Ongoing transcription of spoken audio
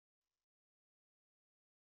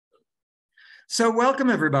So welcome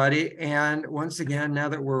everybody. And once again, now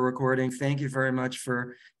that we're recording, thank you very much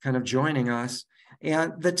for kind of joining us.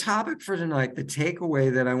 And the topic for tonight, the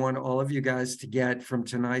takeaway that I want all of you guys to get from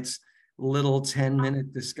tonight's little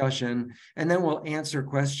 10-minute discussion, and then we'll answer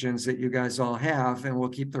questions that you guys all have, and we'll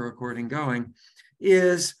keep the recording going,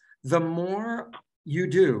 is the more you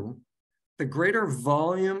do, the greater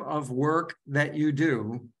volume of work that you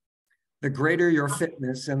do, the greater your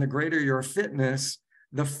fitness, and the greater your fitness,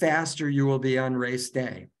 the faster you will be on race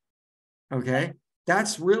day. Okay,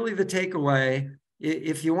 that's really the takeaway.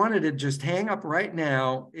 If you wanted to just hang up right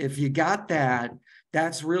now, if you got that,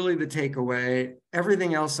 that's really the takeaway.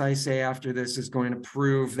 Everything else I say after this is going to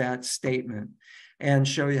prove that statement and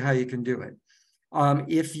show you how you can do it.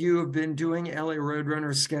 If you have been doing LA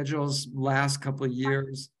Roadrunner schedules last couple of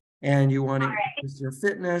years and you want to increase your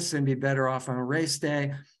fitness and be better off on a race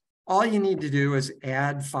day, all you need to do is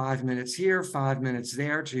add 5 minutes here, 5 minutes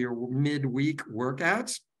there to your midweek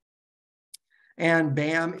workouts. And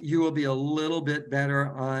bam, you will be a little bit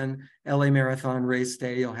better on LA Marathon race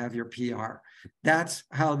day. You'll have your PR. That's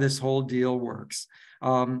how this whole deal works.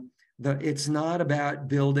 It's not about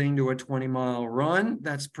building to a 20-mile run.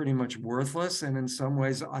 That's pretty much worthless. And in some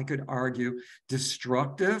ways, I could argue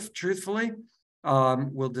destructive, truthfully.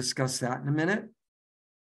 We'll discuss that in a minute.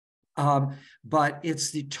 But it's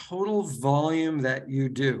the total volume that you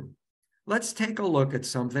do. Let's take a look at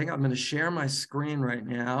something. I'm going to share my screen right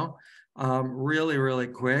now, really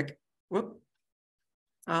quick. Whoop.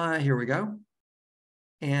 Here we go.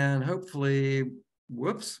 And hopefully,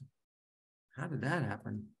 whoops. How did that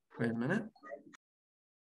happen? Wait a minute.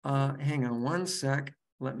 Hang on one sec.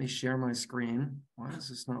 Let me share my screen. Why is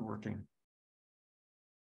this not working?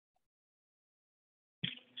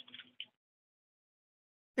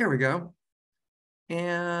 There we go.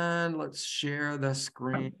 And let's share the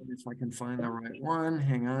screen if I can find the right one.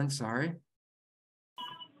 Hang on, sorry.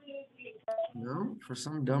 No, for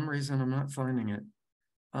some dumb reason, I'm not finding it.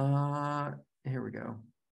 Here we go.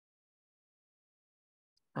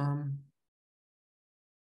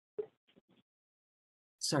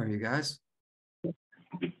 Sorry, you guys.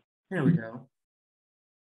 Here we go.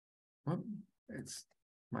 Whoop, it's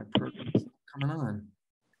my program's coming on.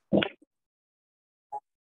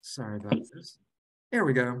 Sorry about this. There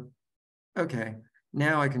we go. Okay,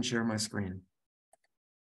 now I can share my screen.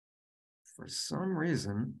 For some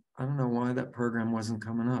reason, I don't know why that program wasn't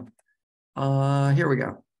coming up. Here we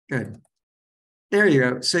go. Good. There you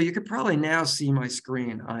go. So you could probably now see my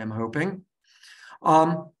screen, I am hoping.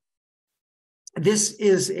 This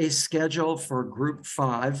is a schedule for group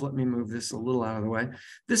 5. Let me move this a little out of the way.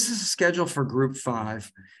 This is a schedule for group 5.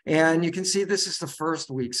 And you can see this is the first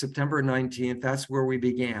week, September 19th. That's where we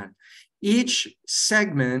began. Each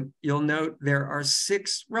segment, you'll note there are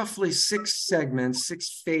roughly six segments,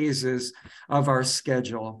 6 phases of our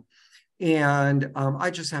schedule. And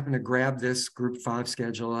I just happened to grab this group 5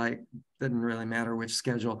 schedule. It didn't really matter which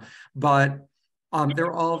schedule, but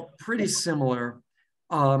they're all pretty similar.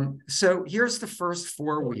 So here's the first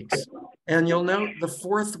 4 weeks. And you'll note the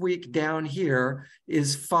 4th week down here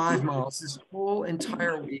is 5 miles. This whole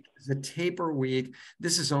entire week is a taper week.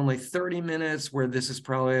 This is only 30 minutes, where this is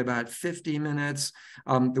probably about 50 minutes.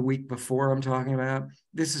 The week before I'm talking about,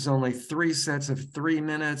 this is only 3 sets of 3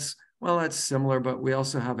 minutes. Well, that's similar, but we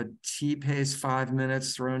also have a T-pace 5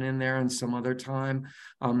 minutes thrown in there and some other time.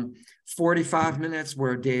 45 minutes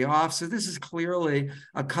were a day off. So this is clearly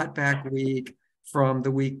a cutback week from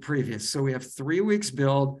the week previous. So we have 3 weeks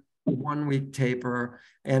build, 1 week taper.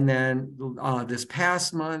 And then this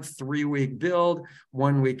past month, 3-week build,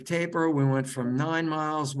 1 week taper. We went from 9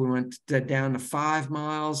 miles, we went down to 5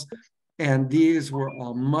 miles. And these were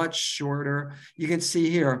all much shorter. You can see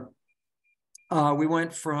here, we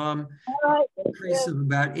went from an increase of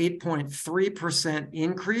about 8.3%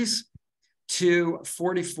 increase to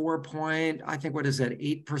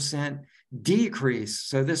 8% decrease.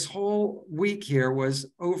 So this whole week here was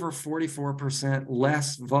over 44%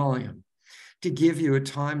 less volume to give you a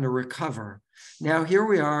time to recover. Now, here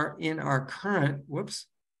we are in our current,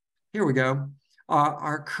 here we go.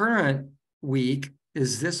 Our current week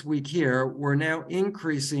is this week here. We're now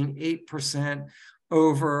increasing 8%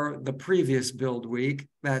 over the previous build week.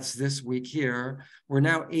 That's this week here. We're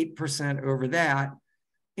now 8% over that.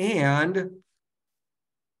 And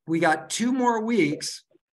we got 2 more weeks,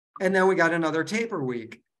 and then we got another taper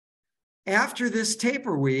week. After this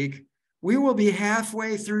taper week, we will be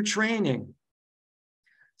halfway through training.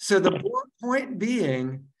 So the point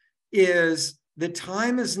being is the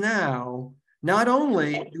time is now Not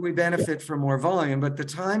only do we benefit from more volume, but the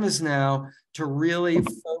time is now to really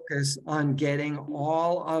focus on getting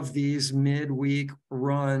all of these midweek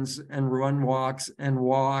runs and run walks and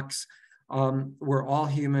walks. We're all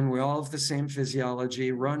human. We all have the same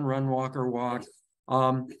physiology. Run, walk, or walk.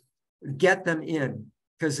 Get them in.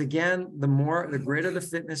 Because again, the greater the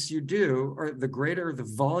fitness you do, or the greater the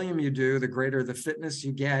volume you do, the greater the fitness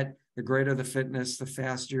you get, the greater the fitness, the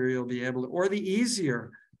faster you'll be able to, or the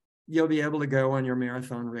easier you'll be able to go on your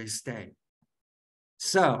marathon race day.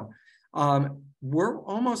 So we're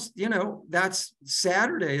almost, that's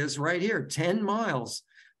Saturday is right here, 10 miles.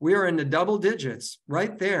 We are in the double digits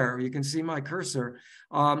right there. You can see my cursor.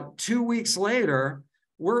 2 weeks later,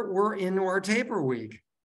 we're into our taper week.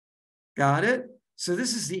 Got it? So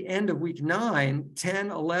this is the end of week 9,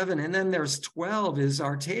 10, 11, and then there's 12 is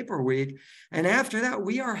our taper week. And after that,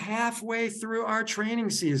 we are halfway through our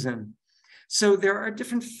training season. So there are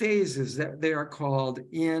different phases that they are called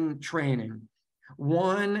in training.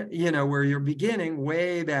 One, where you're beginning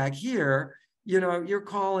way back here, you're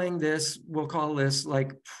calling this, we'll call this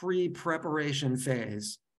like pre-preparation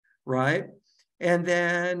phase, right? And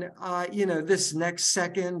then, this next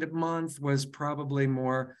second month was probably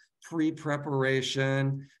more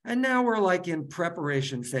pre-preparation. And now we're like in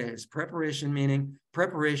preparation phase. Preparation meaning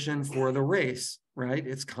preparation for the race, right?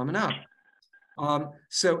 It's coming up.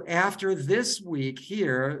 So after this week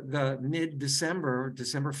here, the mid-December,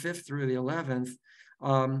 December 5th through the 11th,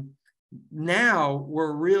 now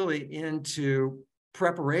we're really into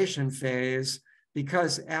preparation phase,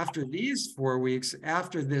 because after these 4 weeks,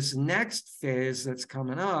 after this next phase that's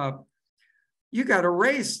coming up, you got to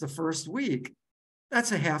race the first week.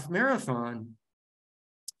 That's a half marathon.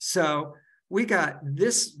 So we got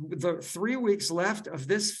the 3 weeks left of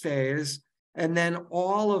this phase, and then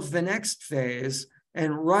all of the next phase,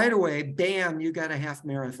 and right away, bam, you got a half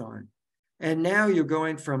marathon. And now you're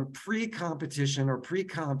going from pre-competition or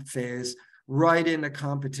pre-comp phase right into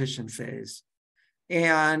competition phase.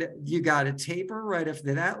 And you got a taper right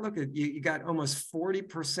after that. Look at you got almost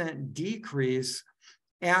 40% decrease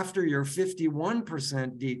after your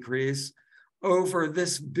 51% decrease over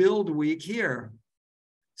this build week here.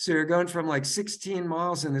 So you're going from like 16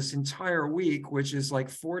 miles in this entire week, which is like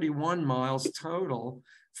 41 miles total,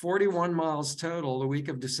 the week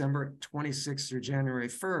of December 26th through January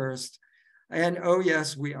 1st. And oh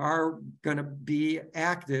yes, we are going to be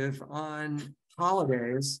active on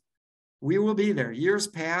holidays. We will be there. Years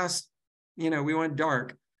past, we went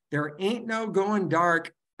dark. There ain't no going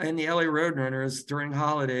dark in the LA Roadrunners during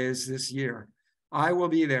holidays this year. I will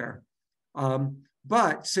be there.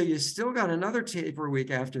 But so you still got another taper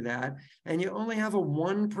week after that, and you only have a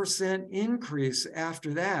 1% increase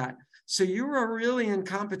after that. So you are really in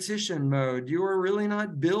competition mode. You are really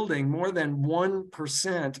not building more than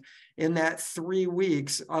 1% in that 3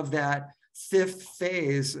 weeks of that 5th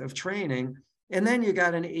phase of training. And then you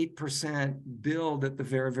got an 8% build at the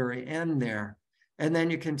very, very end there. And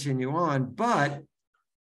then you continue on. But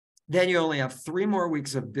then you only have 3 more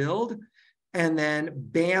weeks of build. And then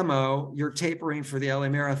bammo, you're tapering for the LA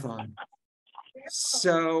Marathon.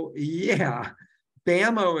 So yeah,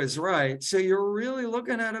 bammo is right. So you're really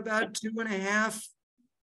looking at about 2.5,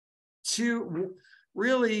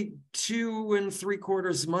 really 2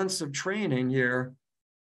 3/4 months of training here,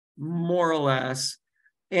 more or less.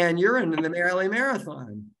 And you're in the LA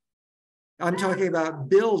Marathon. I'm talking about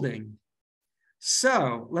building.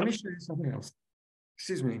 So let me show you something else.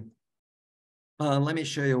 Excuse me. Let me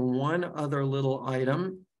show you one other little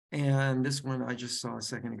item. And this one I just saw a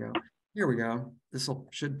second ago. Here we go. This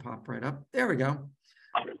should pop right up. There we go.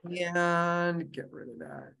 And get rid of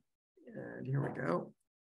that. And here we go.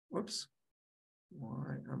 Whoops.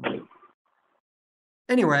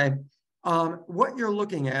 Anyway, what you're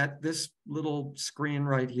looking at, this little screen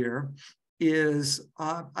right here, is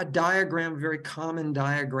a diagram, a very common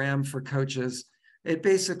diagram for coaches. It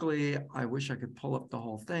basically, I wish I could pull up the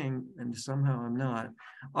whole thing, and somehow I'm not.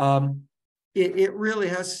 It really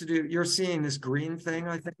has to do, you're seeing this green thing,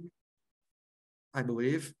 I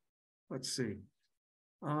believe. Let's see.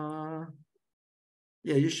 Yeah,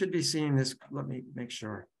 you should be seeing this. Let me make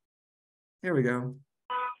sure. Here we go.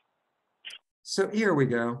 So here we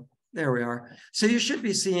go. There we are. So you should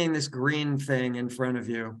be seeing this green thing in front of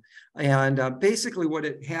you. And basically what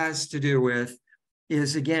it has to do with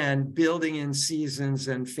is, again, building in seasons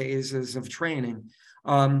and phases of training.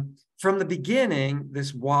 From the beginning,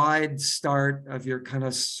 this wide start of your kind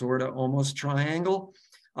of sort of almost triangle,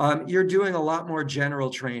 you're doing a lot more general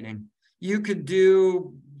training. You could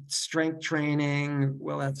do strength training,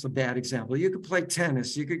 well, that's a bad example. You could play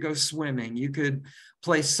tennis, you could go swimming, you could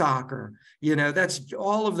play soccer. That's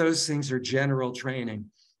all of those things are general training.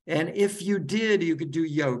 And if you did, you could do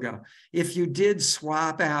yoga. If you did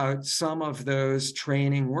swap out some of those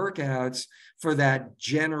training workouts for that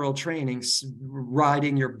general training,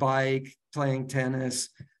 riding your bike, playing tennis,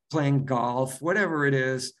 playing golf, whatever it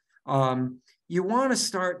is, you want to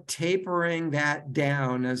start tapering that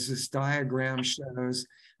down, as this diagram shows.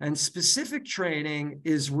 And specific training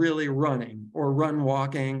is really running or run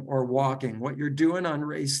walking or walking. What you're doing on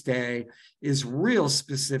race day is real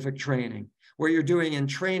specific training. What you're doing in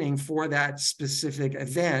training for that specific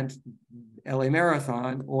event, LA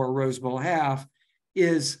Marathon or Rose Bowl Half,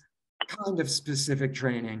 is kind of specific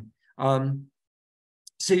training.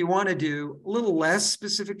 So you want to do a little less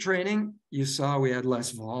specific training. You saw we had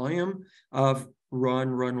less volume of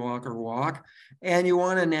run, walk, or walk. And you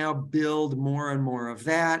want to now build more and more of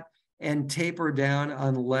that and taper down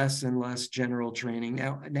on less and less general training.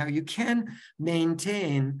 Now you can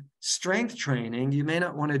maintain strength training. You may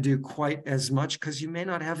not want to do quite as much because you may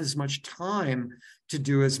not have as much time to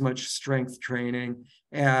do as much strength training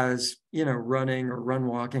as, running or run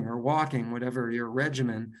walking or walking, whatever your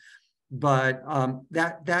regimen. But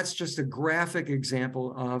that's just a graphic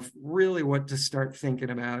example of really what to start thinking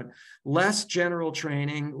about. Less general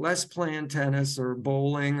training, less playing tennis or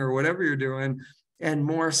bowling or whatever you're doing, and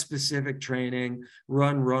more specific training,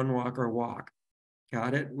 run, walk, or walk.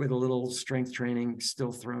 Got it? With a little strength training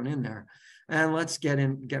still thrown in there. And let's get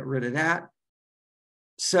rid of that.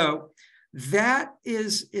 So that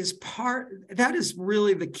is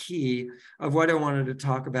really the key of what I wanted to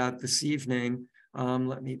talk about this evening.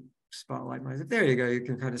 Let me spotlight myself. There you go. You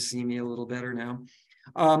can kind of see me a little better now.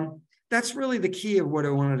 That's really the key of what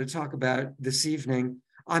I wanted to talk about this evening.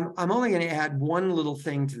 I'm only going to add one little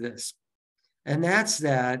thing to this. And that's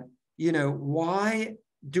that, why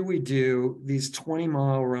do we do these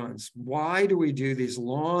 20-mile runs? Why do we do these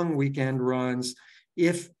long weekend runs?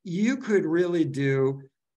 If you could really do,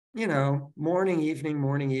 morning,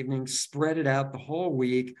 evening, spread it out the whole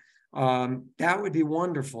week, that would be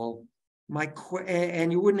wonderful.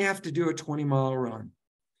 And you wouldn't have to do a 20-mile run.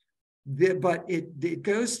 But it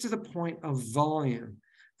goes to the point of volume.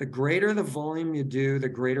 The greater the volume you do, the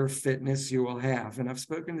greater fitness you will have. And I've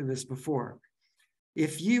spoken to this before.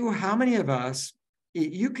 How many of us,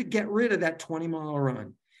 you could get rid of that 20-mile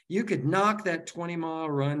run. You could knock that 20-mile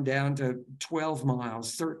run down to 12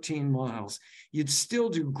 miles, 13 miles. You'd still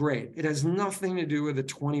do great. It has nothing to do with a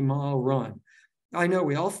 20-mile run. I know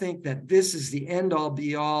we all think that this is the end all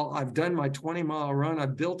be all. I've done my 20-mile run.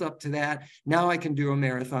 I've built up to that. Now I can do a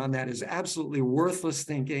marathon. That is absolutely worthless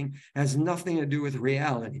thinking. It has nothing to do with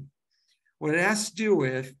reality. What it has to do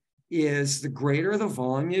with is the greater the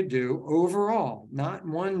volume you do overall, not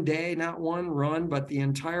one day, not one run, but the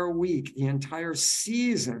entire week, the entire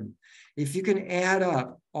season. If you can add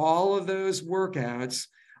up all of those workouts,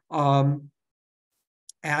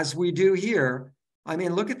 as we do here,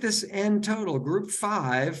 look at this end total, group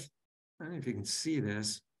 5. I don't know if you can see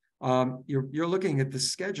this. You're looking at the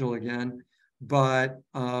schedule again, but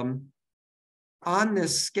on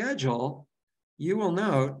this schedule, you will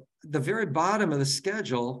note the very bottom of the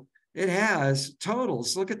schedule, it has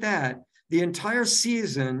totals. Look at that. The entire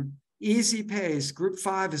season, easy pace. Group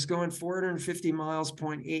 5 is going 450 miles,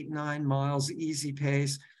 0.89 miles, easy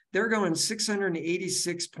pace. They're going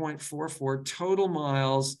 686.44 total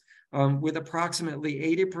miles with approximately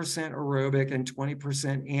 80% aerobic and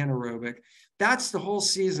 20% anaerobic. That's the whole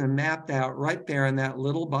season mapped out right there in that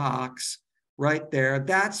little box right there.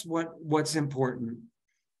 That's what's important.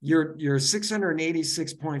 Your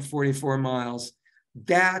 686.44 miles.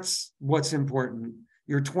 That's what's important.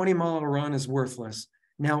 Your 20-mile run is worthless.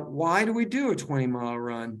 Now, why do we do a 20-mile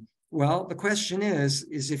run? Well, the question is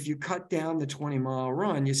if you cut down the 20-mile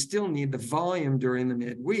run, you still need the volume during the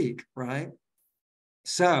midweek, right?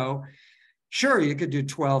 So, sure, you could do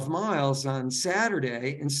 12 miles on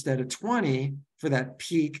Saturday instead of 20 for that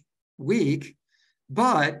peak week,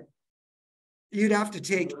 but you'd have to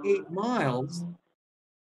take 8 miles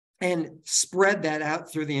and spread that out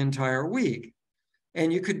through the entire week.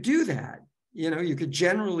 And you could do that. You could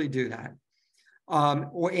generally do that.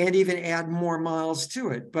 And even add more miles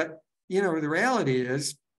to it. But, the reality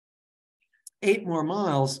is 8 more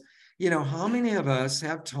miles, how many of us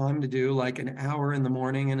have time to do like an hour in the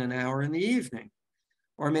morning and an hour in the evening?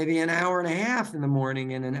 Or maybe an hour and a half in the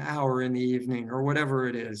morning and an hour in the evening, or whatever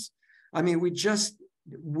it is.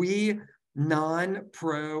 We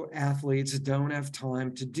non-pro athletes don't have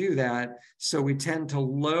time to do that. So we tend to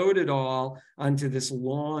load it all onto this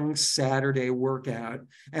long Saturday workout.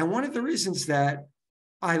 And one of the reasons that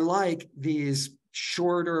I like these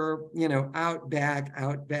shorter, out back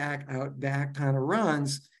kind of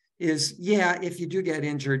runs is, yeah, if you do get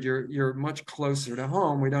injured, you're much closer to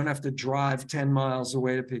home. We don't have to drive 10 miles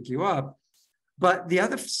away to pick you up. But the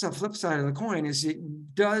other flip side of the coin is it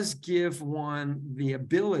does give one the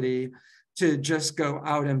ability to just go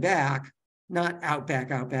out and back, not out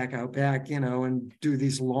back, and do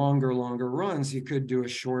these longer runs. You could do a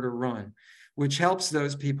shorter run, which helps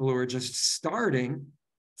those people who are just starting,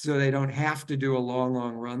 so they don't have to do a long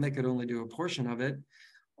run. They could only do a portion of it.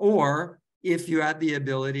 Or if you had the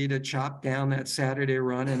ability to chop down that Saturday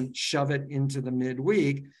run and shove it into the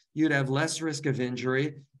midweek, you'd have less risk of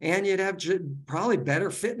injury, and you'd have probably better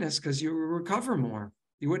fitness because you recover more.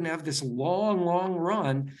 You wouldn't have this long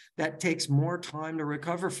run that takes more time to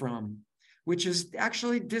recover from, which is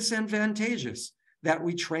actually disadvantageous that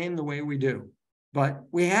we train the way we do. But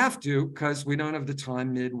we have to because we don't have the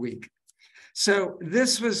time midweek. So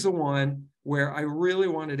this was the one where I really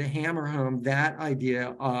wanted to hammer home that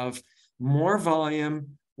idea of more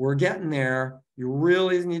volume. We're getting there. You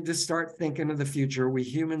really need to start thinking of the future. We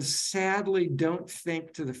humans sadly don't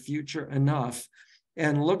think to the future enough.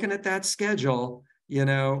 And looking at that schedule,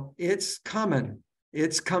 it's coming.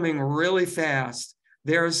 It's coming really fast.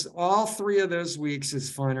 There's all 3 of those weeks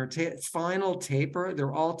is final taper.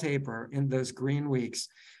 They're all taper in those green weeks.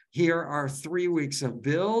 Here are 3 weeks of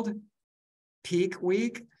build, peak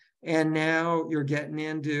week, and now you're getting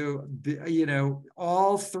into,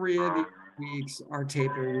 all 3 of these weeks are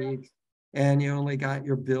taper weeks, and you only got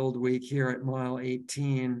your build week here at mile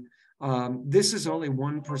 18. This is only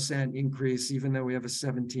 1% increase, even though we have a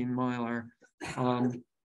 17-miler.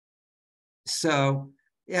 So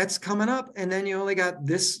it's coming up, and then you only got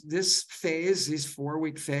this phase, these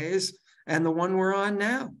 4-week phase, and the one we're on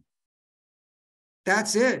now.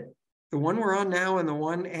 That's it. The one we're on now and the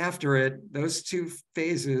one after it, those 2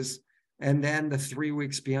 phases, and then the 3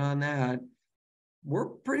 weeks beyond that, we're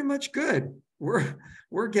pretty much good.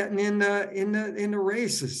 We're getting in the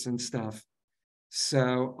races and stuff.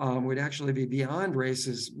 So we'd actually be beyond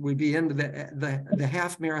races. We'd be into the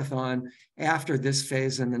half marathon after this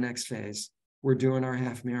phase and the next phase. We're doing our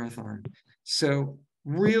half marathon. So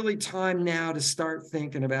really time now to start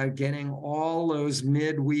thinking about getting all those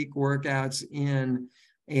midweek workouts in.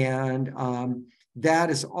 And that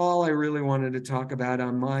is all I really wanted to talk about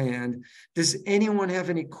on my end. Does anyone have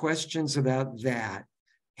any questions about that?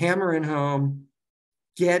 Hammer in home,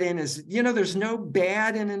 get in there's no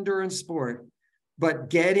bad in endurance sport, but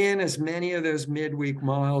get in as many of those midweek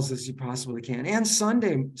miles as you possibly can. And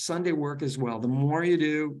Sunday work as well. The more you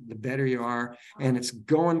do, the better you are. And it's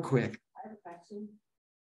going quick. I have a question.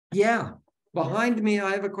 Yeah. Behind me,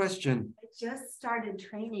 I have a question. I just started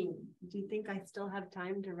training. Do you think I still have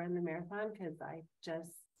time to run the marathon? Because I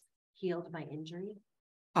just healed my injury.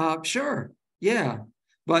 Sure. Yeah.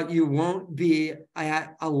 But you won't be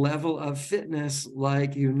at a level of fitness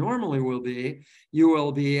like you normally will be. You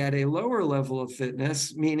will be at a lower level of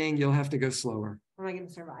fitness, meaning you'll have to go slower. Am I going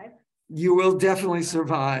to survive? You will definitely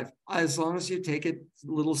survive as long as you take it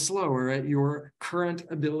a little slower at your current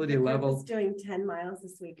ability level. I was doing 10 miles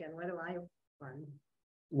this weekend. What do I run?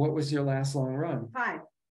 What was your last long run?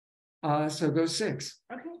 5. So go 6.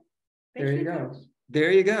 Okay. There you go.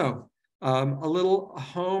 There you go. A little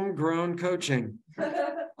homegrown coaching.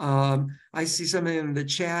 I see something in the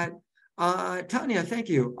chat. Tanya, thank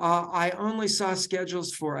you. I only saw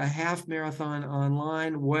schedules for a half marathon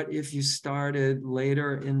online. What if you started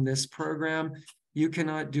later in this program? You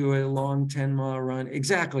cannot do a long 10-mile run.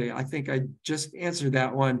 Exactly. I think I just answered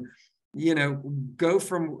that one. Go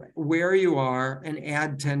from where you are and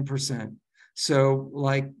add 10%. So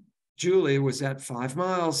like Julie was at 5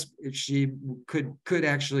 miles. If she could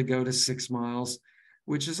actually go to 6 miles,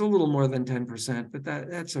 which is a little more than 10%, but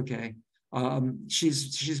that's okay.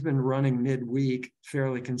 She's been running midweek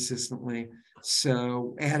fairly consistently.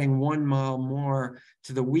 So adding 1 mile more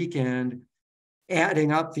to the weekend,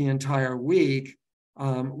 adding up the entire week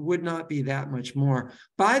would not be that much more.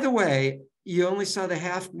 By the way, you only saw the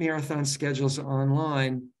half marathon schedules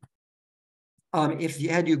online. If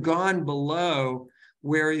you gone below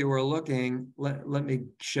where you were looking, let me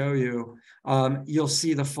show you. You'll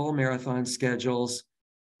see the full marathon schedules.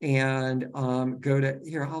 And go to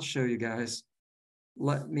here. I'll show you guys.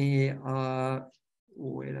 Let me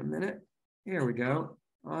wait a minute. Here we go.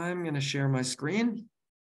 I'm going to share my screen.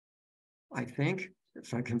 I think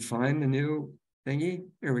if I can find the new thingy.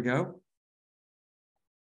 Here we go.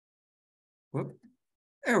 Whoop.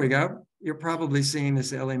 There we go. You're probably seeing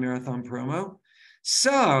this LA Marathon promo.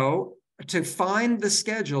 So to find the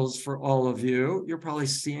schedules for all of you, you're probably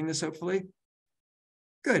seeing this hopefully.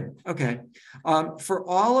 Good. Okay. For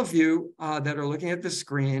all of you that are looking at the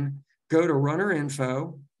screen, go to Runner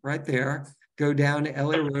Info right there. Go down to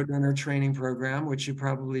LA Roadrunner Training Program, which you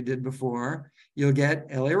probably did before. You'll get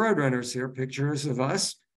LA Roadrunners here, pictures of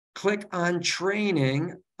us. Click on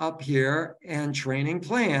Training up here and Training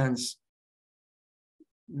Plans.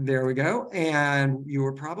 There we go. And you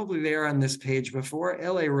were probably there on this page before,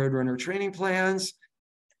 LA Roadrunner Training Plans.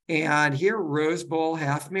 And here, Rose Bowl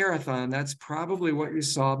Half Marathon. That's probably what you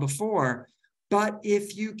saw before. But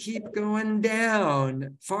if you keep going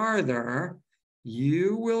down farther,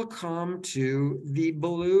 you will come to the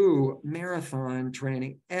Blue Marathon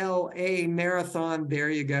Training, LA Marathon. There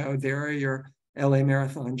you go. There are your LA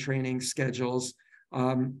Marathon training schedules. It's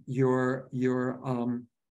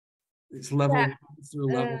level 1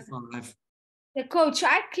 through level 5. The coach,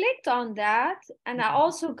 I clicked on that, and I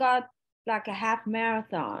also got like a half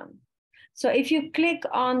marathon. So if you click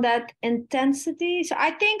on that intensity, so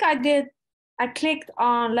I think I clicked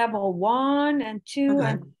on level 1 and 2. Okay.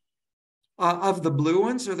 And of the blue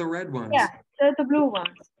ones or the red ones? yeah, the blue ones.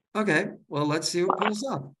 Okay, well, let's see what pulls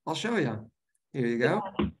up. I'll show you. Here you go.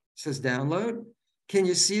 It says download. Can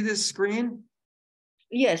you see this screen?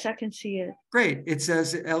 Yes, I can see it. Great. It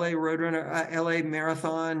says LA Roadrunner, LA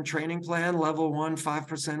Marathon Training Plan, level 1,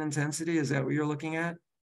 5% intensity. Is that what you're looking at?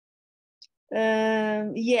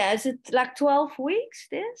 Yeah, is it like 12 weeks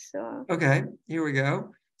this? Or? Okay, here we go.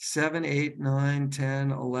 7, 8, 9,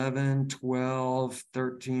 10, 11, 12,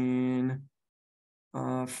 13,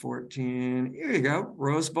 14. Here you go.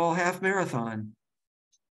 Rose Bowl Half Marathon.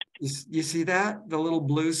 You see that? The little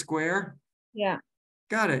blue square? Yeah.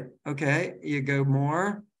 Got it. Okay, you go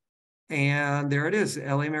more. And there it is,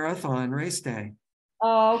 LA Marathon Race Day.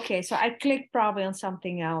 Oh, okay. So I clicked probably on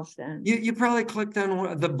something else then. You probably clicked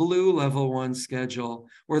on the blue level 1 schedule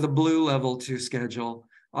or the blue level 2 schedule,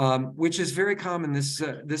 which is very common. This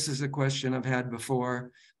is a question I've had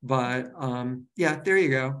before, but yeah, there you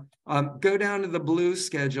go. Go down to the blue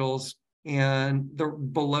schedules and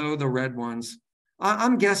below the red ones.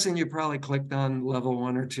 I'm guessing you probably clicked on level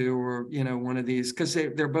 1 or 2 or, one of these because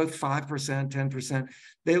they're both 5%, 10%.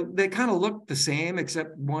 They kind of look the same,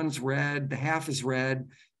 except one's red, the half is red.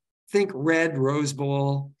 Think red Rose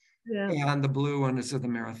Bowl, yeah. And the blue one is the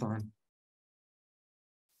marathon.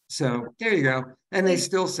 So there you go. And they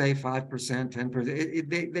still say 5%,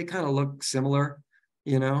 10%. They kind of look similar,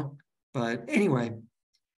 but anyway,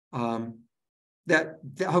 that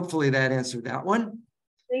hopefully that answered that one.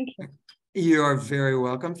 Thank you. You are very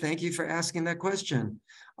welcome. Thank you for asking that question.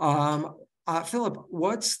 Philip,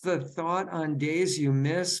 what's the thought on days you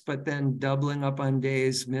miss, but then doubling up on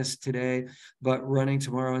days missed today, but running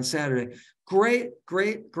tomorrow and Saturday? Great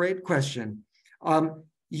question.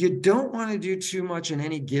 You don't want to do too much in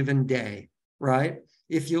any given day, right?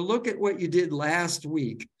 If you look at what you did last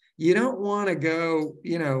week, you don't want to go,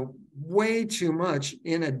 way too much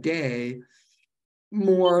in a day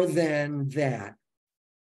more than that.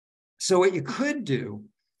 So what you could do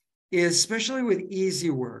is, especially with easy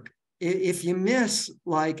work, if you miss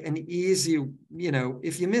like an easy,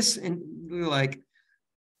 if you miss like,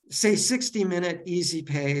 say 60-minute easy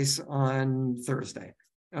pace on Thursday,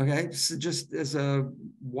 okay? So just as a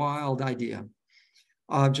wild idea,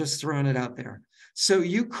 just throwing it out there. So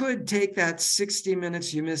you could take that 60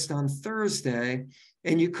 minutes you missed on Thursday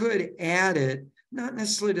and you could add it, not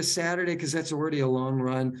necessarily to Saturday because that's already a long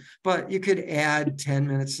run, but you could add 10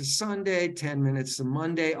 minutes to Sunday, 10 minutes to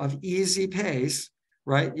Monday of easy pace,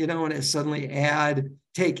 right? You don't want to suddenly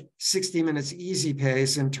take 60 minutes easy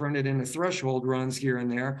pace and turn it into threshold runs here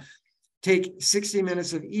and there. Take 60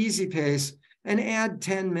 minutes of easy pace and add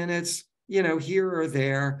 10 minutes, here or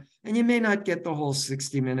there, and you may not get the whole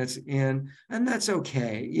 60 minutes in, and that's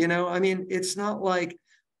okay. It's not like,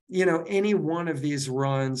 any one of these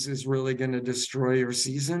runs is really going to destroy your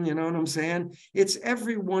season. You know what I'm saying? It's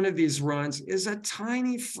every one of these runs is a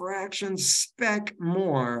tiny fraction speck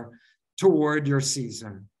more toward your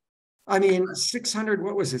season. 600,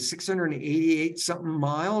 what was it? 688 something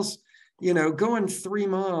miles, going 3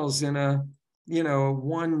 miles in a,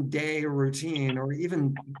 1 day routine, or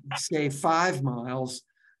even say 5 miles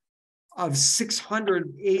of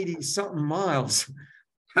 680 something miles.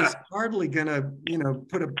 It's hardly going to,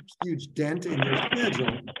 put a huge dent in your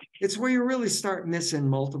schedule. It's where you really start missing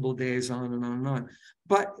multiple days on and on and on.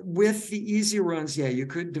 But with the easy runs, yeah, you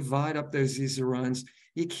could divide up those easy runs.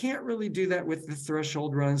 You can't really do that with the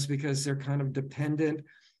threshold runs because they're kind of dependent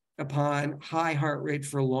upon high heart rate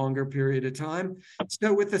for a longer period of time.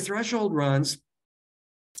 So with the threshold runs,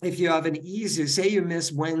 if you have an easy, say you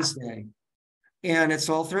miss Wednesday and it's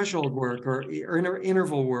all threshold work or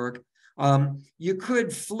interval work, you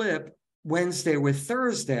could flip Wednesday with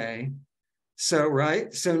Thursday. So,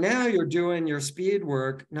 right. So now you're doing your speed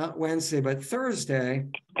work, not Wednesday, but Thursday.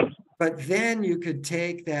 But then you could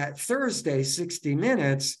take that Thursday 60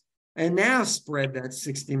 minutes and now spread that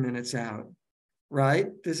 60 minutes out. Right?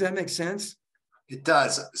 Does that make sense? It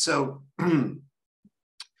does. So,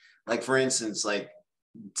 like for instance, like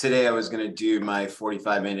today I was going to do my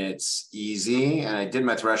 45 minutes easy and I did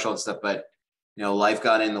my threshold stuff, but you know, life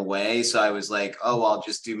got in the way. So I was like, oh, I'll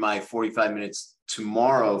just do my 45 minutes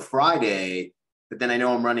tomorrow, Friday. But then I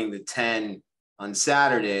know I'm running the 10 on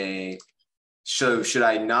Saturday. So should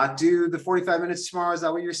I not do the 45 minutes tomorrow? Is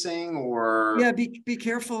that what you're saying? Or yeah, be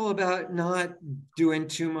careful about not doing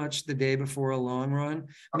too much the day before a long run.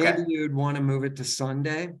 Okay. Maybe you'd want to move it to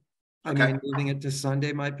Sunday. I Okay. mean, moving it to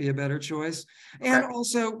Sunday might be a better choice. And Okay.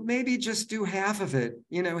 also maybe just do half of it,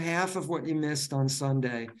 you know, half of what you missed on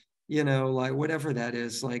Sunday, you know, like whatever that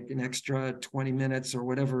is, like an extra 20 minutes or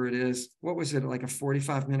whatever it is. What was it, like a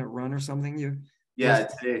 45-minute run or something? Yeah,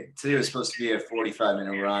 today was supposed to be a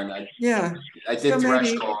 45-minute run. Yeah. I did So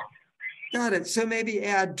maybe, threshold. got it. So maybe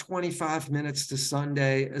add 25 minutes to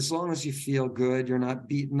Sunday, as long as you feel good. You're not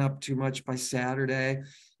beaten up too much by Saturday.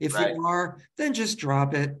 If Right. you are, then just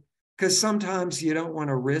drop it. Because sometimes you don't want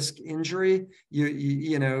to risk injury.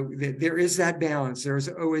 You know, there is that balance. There's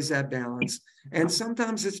always that balance. And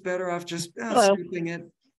sometimes it's better off just scooping it,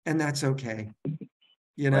 and that's okay.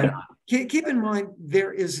 You know, Right. keep in mind,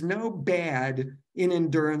 there is no bad in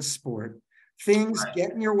endurance sport. Things Right.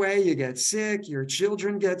 get in your way, you get sick, your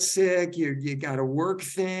children get sick, you got a work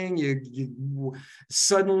thing, you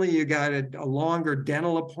suddenly you got a longer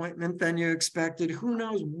dental appointment than you expected. Who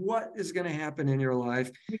knows what is going to happen in your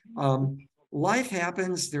life? Life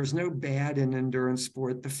happens. There's no bad in endurance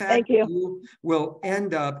sport. The fact that you will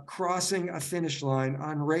end up crossing a finish line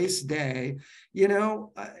on race day, you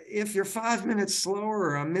know, if you're 5 minutes slower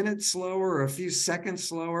or a minute slower or a few seconds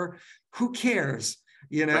slower, who cares?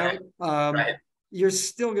 You know, Right. you're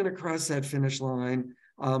still going to cross that finish line.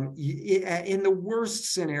 In the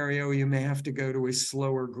worst scenario, you may have to go to a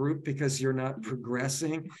slower group because you're not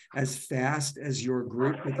progressing as fast as your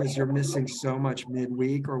group because you're missing so much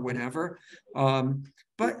midweek or whatever.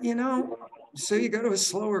 But, you know, so you go to a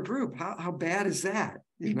slower group. How bad is that?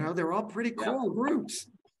 You know, they're all pretty cool groups.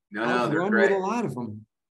 No, I've they're run great. with a lot of them.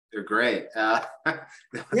 They're great.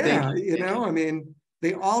 Yeah, you know, I mean,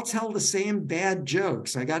 they all tell the same bad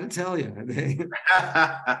jokes. I got to tell you.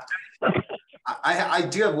 I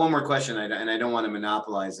do have one more question, and I don't want to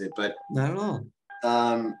monopolize it, but Not at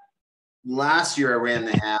all. Last year I ran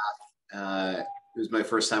the half. It was my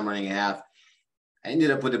first time running a half. I ended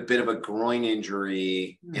up with a bit of a groin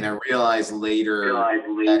injury, and I realized later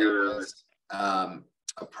that it was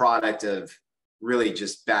a product of really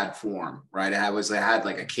just bad form, right? I had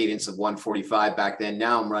like a cadence of 145 back then.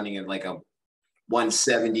 Now I'm running at like a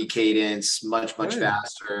 170 cadence, much Good.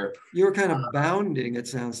 faster. You were kind of bounding, it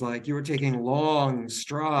sounds like. You were taking long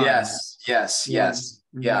strides. Yes. Mhm.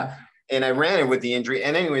 Yeah. And I ran it with the injury.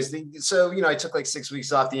 And anyways, so, you know, I took like 6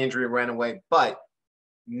 weeks off the injury and ran away. But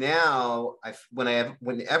now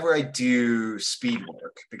whenever I do speed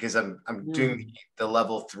work, because I'm doing the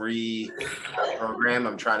level 3 program,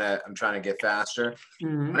 I'm trying to get faster.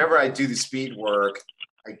 Mhm. Whenever I do the speed work,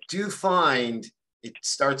 I do find it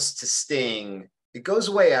starts to sting. It goes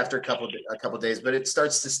away after a couple days, but it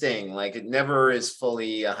starts to sting. Like it never is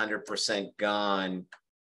fully 100% gone.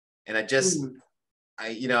 And I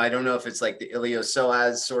don't know if it's like the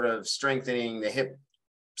iliopsoas sort of strengthening the hip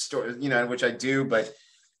store, you know, which I do, but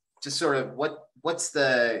just sort of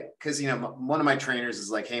because, you know, one of my trainers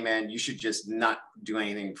is like, hey man, you should just not do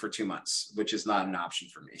anything for 2 months, which is not an option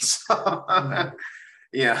for me. So,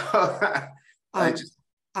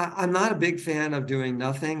 I'm not a big fan of doing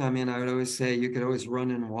nothing. I mean, I would always say you could always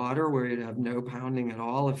run in water where you'd have no pounding at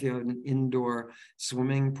all. If you have an indoor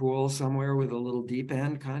swimming pool somewhere with a little deep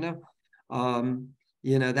end kind of,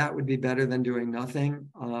 you know, that would be better than doing nothing.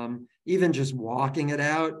 Even just walking it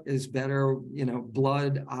out is better, you know,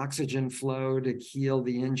 blood, oxygen flow to heal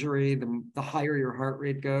the injury. The higher your heart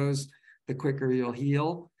rate goes, the quicker you'll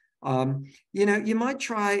heal. You know, you might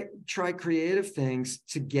try creative things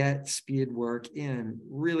to get speed work in.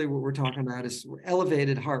 Really what we're talking about is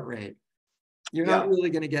elevated heart rate. You're not really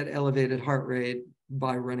going to get elevated heart rate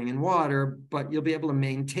by running in water, but you'll be able to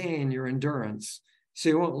maintain your endurance. So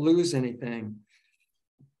you won't lose anything.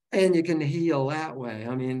 And you can heal that way.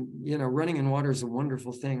 I mean, you know, running in water is a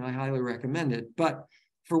wonderful thing. I highly recommend it. But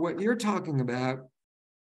for what you're talking about,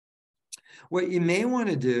 what you may want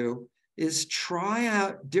to do is try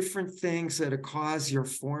out different things that cause your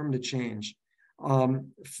form to change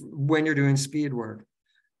when you're doing speed work.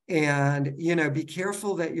 And, be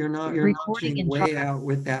careful that you're not Recording notching in way out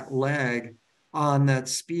with that leg on that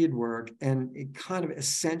speed work and it kind of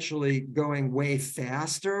essentially going way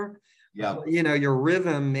faster. Yeah. Your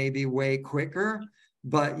rhythm may be way quicker,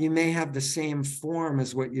 but you may have the same form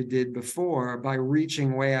as what you did before by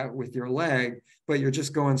reaching way out with your leg, but you're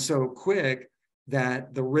just going so quick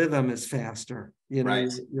that the rhythm is faster.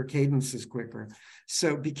 Right. Your cadence is quicker.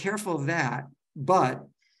 So be careful of that. But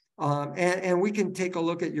and we can take a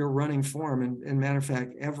look at your running form. And matter of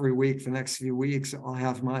fact, every week for the next few weeks, I'll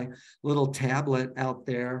have my little tablet out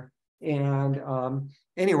there. And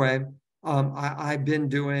anyway, I've been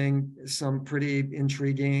doing some pretty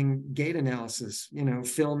intriguing gait analysis,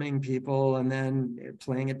 filming people and then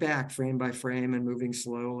playing it back frame by frame and moving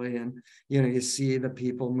slowly. And, you see the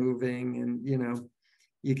people moving and,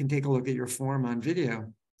 you can take a look at your form on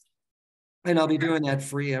video. And I'll be doing that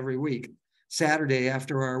free every week, Saturday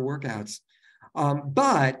after our workouts.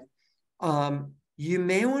 But you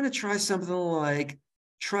may want to try something like,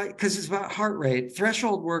 because it's about heart rate.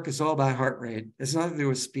 Threshold work is all about heart rate. It's nothing to do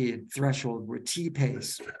with speed. Threshold with T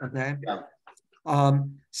pace, okay? Yeah.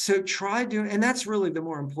 So try doing, and that's really the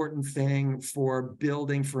more important thing for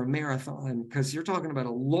building for a marathon, because you're talking about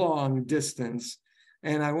a long distance.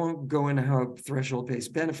 And I won't go into how threshold pace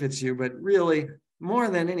benefits you, but really, more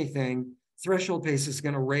than anything, threshold pace is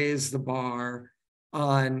going to raise the bar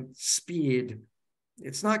on speed.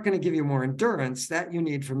 It's not going to give you more endurance that you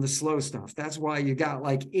need from the slow stuff. That's why you got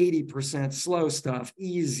like 80% slow stuff,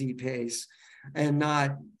 easy pace, and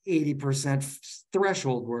not 80%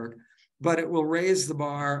 threshold work. But it will raise the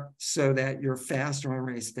bar so that you're faster on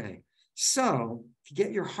race day. So to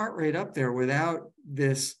get your heart rate up there without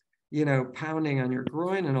this, pounding on your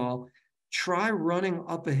groin and all, try running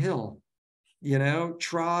up a hill.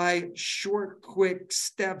 Try short, quick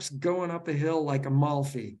steps going up a hill like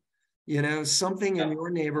Amalfi. Something in your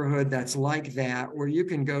neighborhood that's like that, where you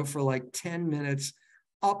can go for like 10 minutes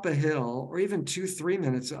up a hill or even 2-3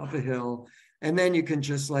 minutes up a hill. And then you can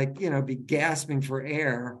just be gasping for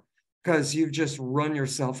air because you've just run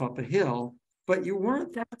yourself up a hill, but you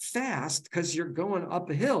weren't that fast because you're going up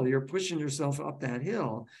a hill. You're pushing yourself up that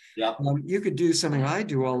hill. Yeah. You could do something I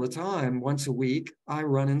do all the time. Once a week, I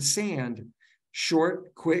run in sand.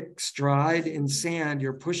 Short, quick stride in sand,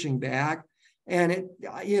 you're pushing back. And it,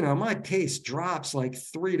 my pace drops like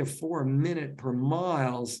 3 to 4 minutes per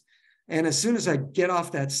miles. And as soon as I get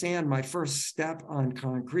off that sand, my first step on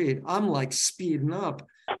concrete, I'm like speeding up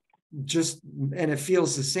and it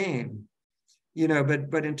feels the same,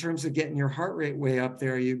 but in terms of getting your heart rate way up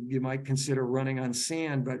there, you might consider running on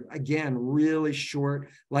sand, but again, really short,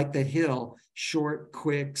 like the hill, short,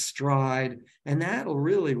 quick stride. And that'll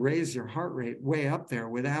really raise your heart rate way up there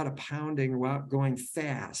without a pounding, without going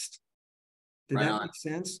fast. Did that make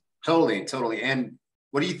sense? Totally. And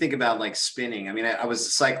what do you think about like spinning? I mean, I was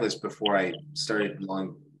a cyclist before I started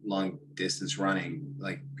long distance running,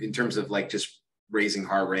 like in terms of like just raising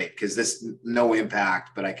heart rate, because this no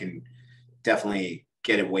impact, but I can definitely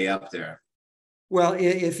get it way up there. Well,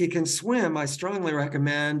 if you can swim, I strongly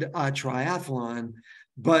recommend a triathlon,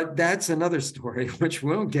 but that's another story, which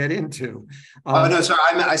we won't get into. Oh, no, sorry.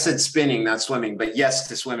 I said spinning, not swimming, but yes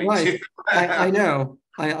to swimming right. too. I know.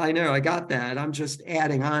 I got that. I'm just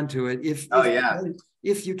adding on to it.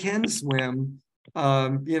 If you can swim,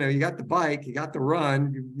 you got the bike, you got the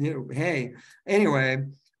run, hey, anyway,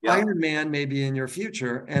 yeah. Ironman may be in your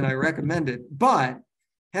future and I recommend it. But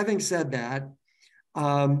having said that,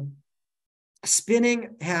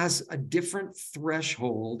 spinning has a different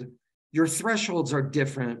threshold. Your thresholds are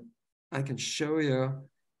different. I can show you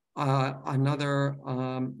another,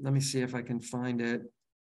 let me see if I can find it.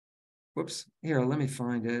 Whoops, here, let me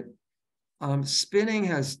find it. Spinning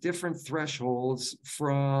has different thresholds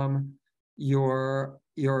from your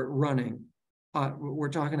running. We're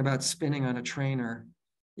talking about spinning on a trainer,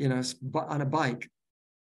 on a bike.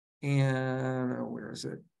 And where is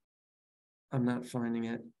it? I'm not finding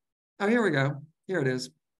it. Oh, here we go. Here it is.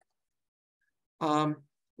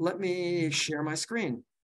 Let me share my screen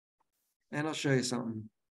and I'll show you something.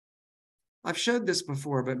 I've showed this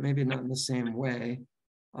before, but maybe not in the same way.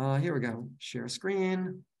 Here we go. Share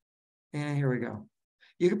screen. And here we go.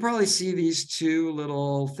 You can probably see these two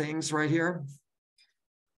little things right here.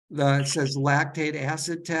 It says lactate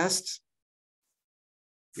acid test.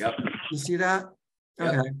 Yep. You see that?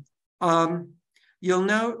 Yep. Okay. You'll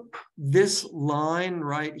note this line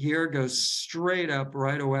right here goes straight up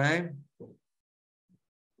right away.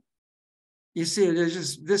 You see it is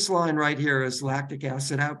just this line right here is lactic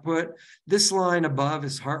acid output. This line above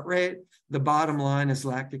is heart rate. The bottom line is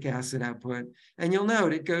lactic acid output. And you'll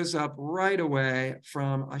note it goes up right away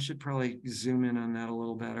from, I should probably zoom in on that a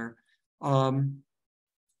little better.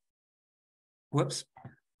 Whoops.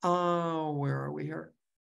 Oh, where are we here?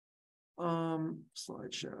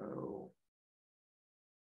 Slideshow.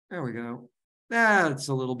 There we go. That's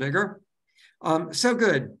a little bigger. So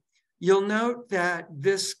good. You'll note that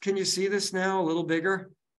this, can you see this now a little bigger?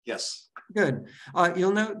 Yes. Good.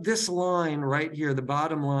 You'll note this line right here, the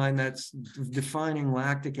bottom line that's defining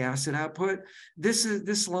lactic acid output.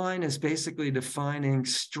 This line is basically defining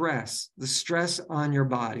stress, the stress on your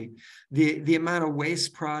body. The amount of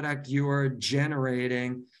waste product you are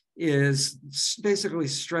generating is basically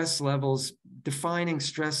stress levels, defining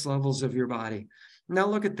stress levels of your body. Now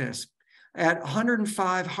look at this. At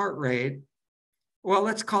 105 heart rate, well,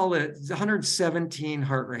 let's call it 117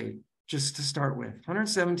 heart rate, just to start with.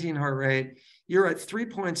 117 heart rate, you're at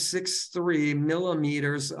 3.63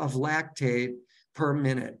 millimeters of lactate per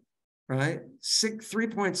minute, right?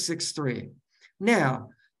 3.63. Now,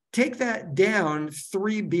 take that down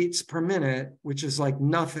 3 beats per minute, which is like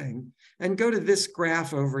nothing, and go to this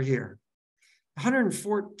graph over here.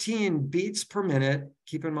 114 beats per minute,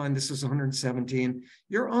 keep in mind this is 117,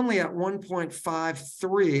 you're only at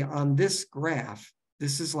 1.53 on this graph.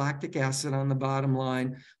 This is lactic acid on the bottom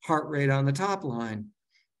line, heart rate on the top line.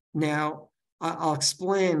 Now, I'll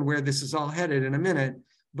explain where this is all headed in a minute,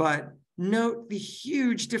 but note the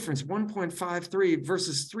huge difference, 1.53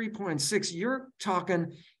 versus 3.6. You're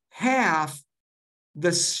talking half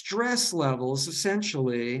the stress levels,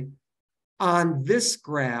 essentially, on this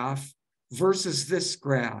graph versus this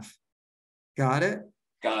graph. Got it?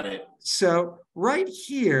 Got it. So right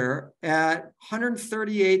here at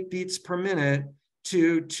 138 beats per minute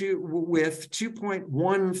with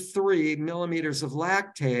 2.13 millimeters of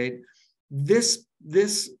lactate, this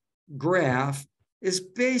graph is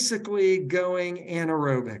basically going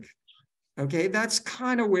anaerobic. Okay, that's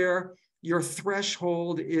kind of where your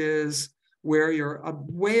threshold is, where you're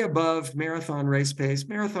way above marathon race pace.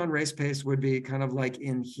 Marathon race pace would be kind of like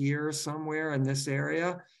in here somewhere in this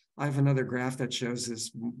area. I have another graph that shows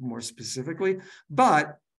this more specifically.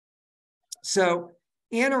 But so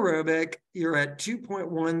anaerobic, you're at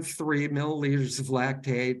 2.13 milliliters of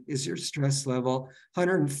lactate is your stress level,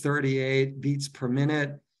 138 beats per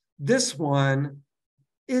minute. This one,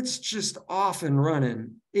 it's just off and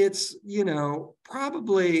running. It's,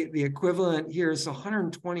 probably the equivalent here is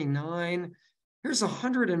 129. Here's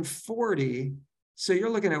 140. So you're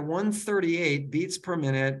looking at 138 beats per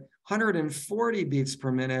minute, 140 beats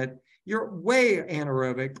per minute. You're way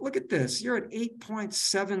anaerobic. Look at this. You're at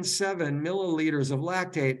 8.77 milliliters of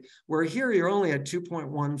lactate, where here you're only at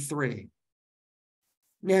 2.13.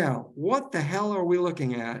 Now, what the hell are we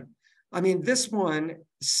looking at? I mean, this one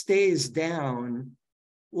stays down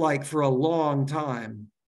like for a long time.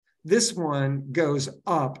 This one goes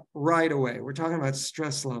up right away. We're talking about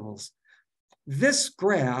stress levels. This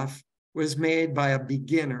graph was made by a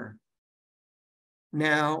beginner.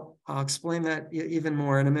 Now, I'll explain that even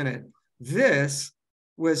more in a minute. This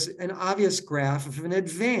was an obvious graph of an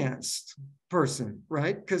advanced person,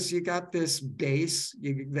 right? Because you got this base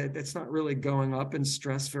that's not really going up in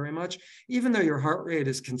stress very much. Even though your heart rate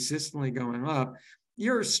is consistently going up,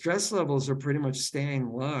 your stress levels are pretty much staying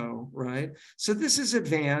low, right? So this is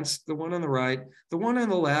advanced, the one on the right. The one on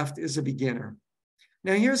the left is a beginner.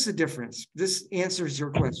 Now, here's the difference. This answers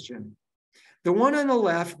your question. The one on the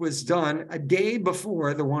left was done a day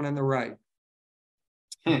before the one on the right.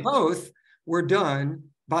 Both were done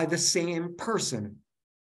by the same person.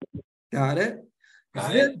 Got it?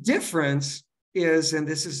 The difference is, and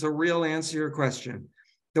this is the real answer to your question,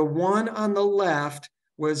 the one on the left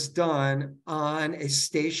was done on a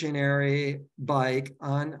stationary bike,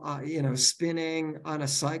 on, spinning on a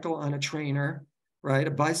cycle on a trainer, right?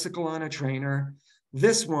 A bicycle on a trainer.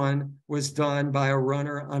 This one was done by a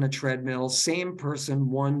runner on a treadmill, same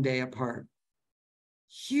person, one day apart.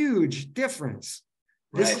 Huge difference.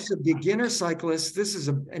 This is a beginner cyclist. This is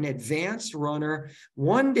an advanced runner,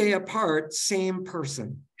 one day apart, same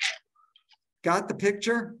person. Got the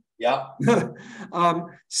picture? Yeah.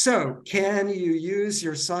 So can you use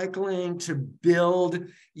your cycling to build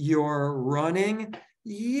your running?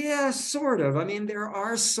 Yeah, sort of. I mean, there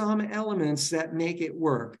are some elements that make it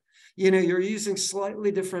work. You're using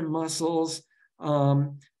slightly different muscles,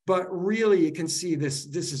 but really you can see this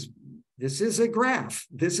is a graph.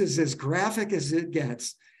 This is as graphic as it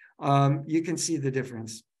gets. You can see the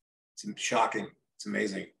difference. It's shocking. It's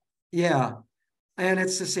amazing. Yeah. And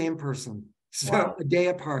it's the same person. So wow. A day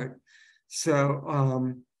apart.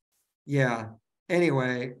 So, yeah.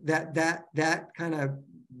 Anyway, that kind of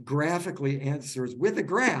graphically answers with a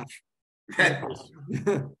graph.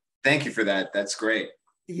 Thank you for that. That's great.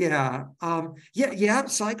 Yeah. Yeah.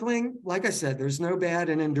 Cycling, like I said, there's no bad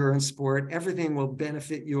in endurance sport. Everything will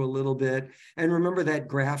benefit you a little bit. And remember that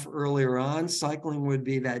graph earlier on, cycling would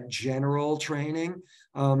be that general training,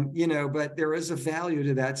 but there is a value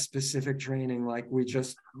to that specific training, like you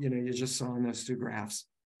just saw in those two graphs.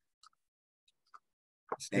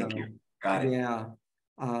 Thank you. Got it. Yeah.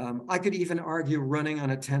 I could even argue running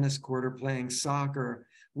on a tennis court or playing soccer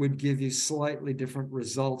would give you slightly different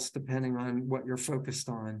results depending on what you're focused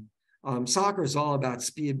on. Soccer is all about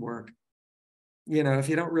speed work. If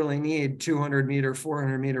you don't really need 200 meter,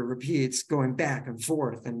 400 meter repeats going back and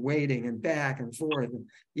forth and waiting and back and forth,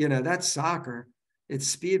 that's soccer. It's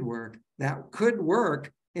speed work. That could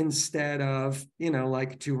work instead of,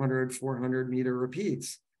 like 200, 400 meter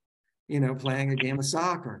repeats, playing a game of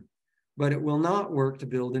soccer. But it will not work to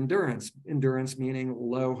build endurance. Endurance meaning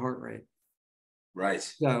low heart rate. Right.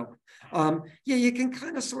 So, you can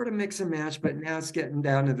kind of sort of mix and match, but now it's getting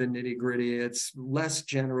down to the nitty gritty. It's less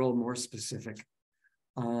general, more specific.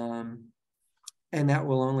 And that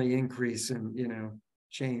will only increase and,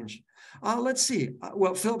 change. Let's see.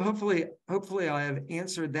 Well, Philip, hopefully I have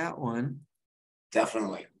answered that one.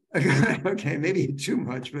 Definitely. Okay, maybe too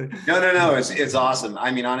much, but no, it's awesome.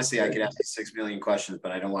 I mean, honestly, I could ask you 6 million questions,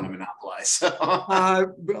 but I don't want to monopolize. So.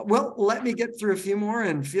 Well, let me get through a few more,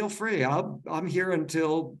 and feel free. I'm here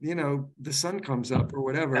until the sun comes up or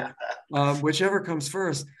whatever, whichever comes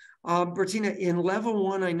first. Bertina, in level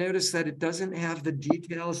 1, I noticed that it doesn't have the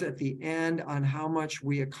details at the end on how much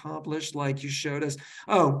we accomplished, like you showed us.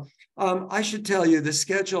 I should tell you, the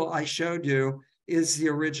schedule I showed you is the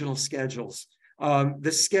original schedules.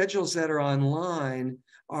 The schedules that are online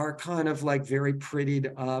are kind of like very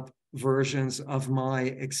prettied up versions of my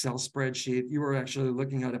Excel spreadsheet. You were actually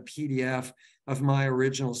looking at a PDF of my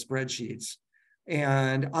original spreadsheets.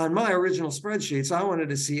 And on my original spreadsheets, I wanted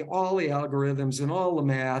to see all the algorithms and all the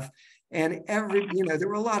math. And there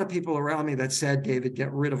were a lot of people around me that said, David,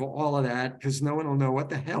 get rid of all of that because no one will know what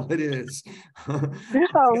the hell it is.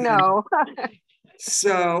 Oh, no.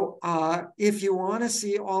 So if you want to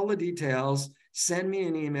see all the details, send me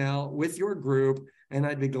an email with your group, and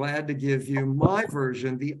I'd be glad to give you my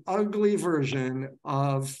version, the ugly version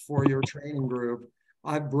for your training group.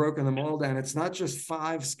 I've broken them all down. It's not just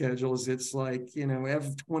 5 schedules. It's like,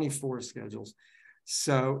 have 24 schedules.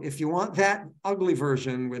 So if you want that ugly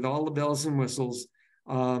version with all the bells and whistles,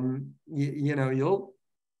 you'll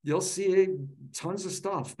see tons of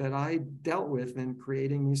stuff that I dealt with in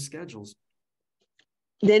creating these schedules.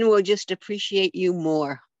 Then we'll just appreciate you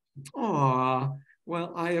more.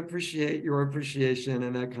 Well, I appreciate your appreciation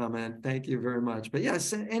and that comment. Thank you very much. But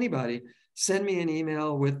yes, anybody, send me an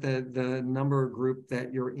email with the number group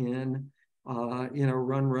that you're in,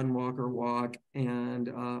 run, walk, or walk, and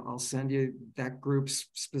I'll send you that group's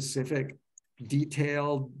specific,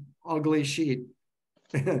 detailed, ugly sheet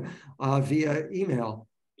via email,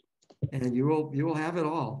 and you will have it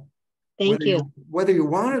all. Thank you. Whether you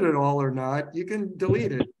wanted it all or not, you can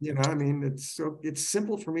delete it. It's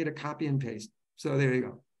simple for me to copy and paste. So there you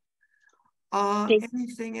go.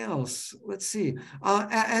 Anything else? Let's see.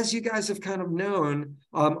 As you guys have kind of known,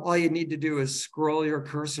 all you need to do is scroll your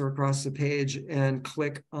cursor across the page and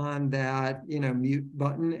click on that, mute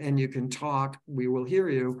button, and you can talk. We will hear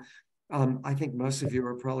you. I think most of you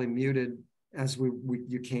are probably muted as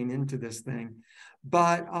you came into this thing.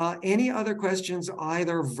 But any other questions,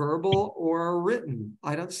 either verbal or written?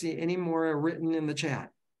 I don't see any more written in the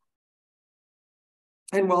chat.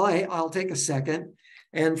 And I'll take a second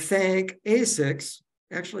and thank ASICS.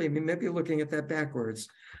 Actually, maybe looking at that backwards.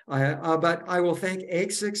 But I will thank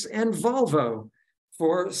ASICS and Volvo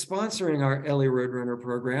for sponsoring our Ellie Roadrunner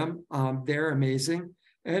program. They're amazing.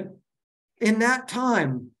 And in that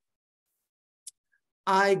time,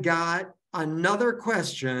 I got another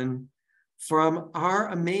question from our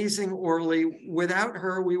amazing Orly. Without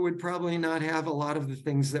her, we would probably not have a lot of the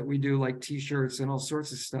things that we do, like t-shirts and all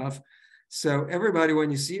sorts of stuff. So everybody, when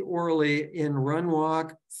you see Orly in Run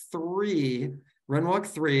Walk 3,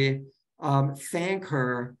 thank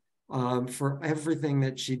her for everything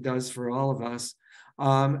that she does for all of us.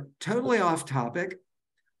 Totally off topic,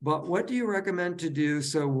 but what do you recommend to do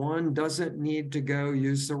so one doesn't need to go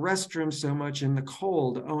use the restroom so much in the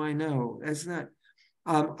cold? Oh, I know, isn't that?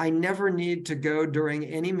 I never need to go during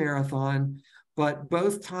any marathon, but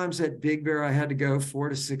both times at Big Bear, I had to go 4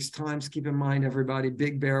 to 6 times. Keep in mind, everybody,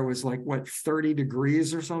 Big Bear was like, 30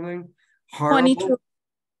 degrees or something? Horrible.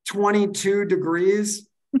 22 degrees,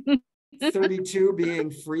 32 being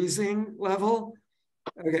freezing level.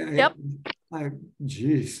 Okay. Yep.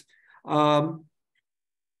 Geez.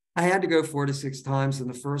 I had to go 4 to 6 times in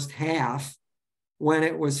the first half when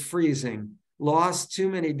it was freezing. Lost too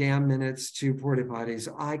many damn minutes to porta potties.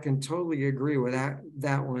 I can totally agree with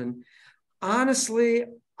that one. Honestly,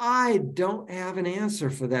 I don't have an answer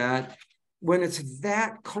for that. When it's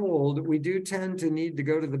that cold, we do tend to need to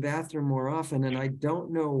go to the bathroom more often, and I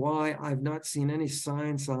don't know why. I've not seen any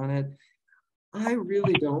science on it. I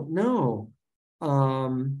really don't know.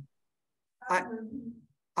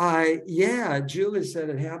 Yeah, Julie said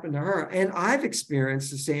it happened to her, and I've experienced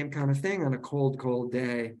the same kind of thing on a cold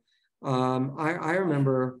day. I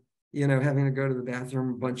remember, having to go to the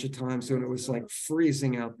bathroom a bunch of times when it was like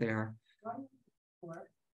freezing out there.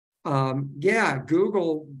 Yeah,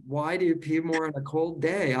 Google, why do you pee more on a cold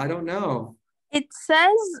day? I don't know. It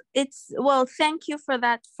says well, thank you for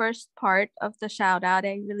that first part of the shout out.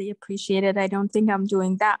 I really appreciate it. I don't think I'm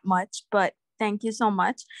doing that much, but thank you so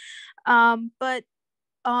much. But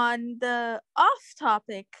on the off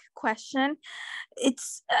topic question,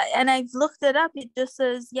 it's and I've looked it up, it just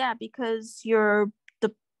says, yeah, because the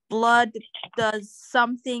blood does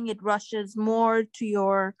something, it rushes more to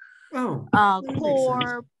your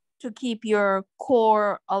core to keep your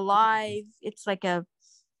core alive. It's like a,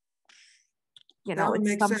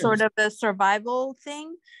 it's some sort of a survival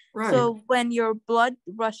thing. Right. So when your blood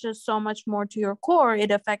rushes so much more to your core,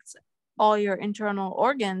 it affects all your internal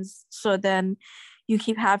organs. So then you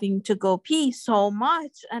keep having to go pee so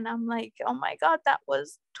much. And I'm like, oh my God, that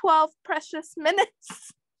was 12 precious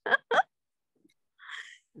minutes.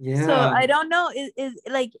 Yeah. So I don't know,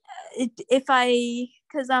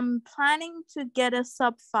 because I'm planning to get a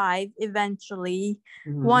sub 5 eventually,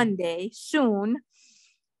 one day soon.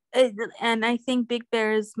 And I think Big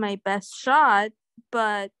Bear is my best shot.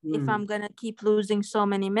 But if I'm going to keep losing so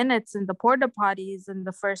many minutes in the porta potties in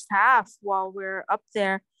the first half while we're up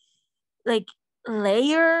there, like,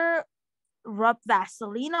 rub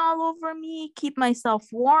Vaseline all over me, keep myself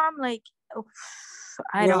warm, like,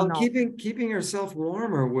 I don't know. Keeping yourself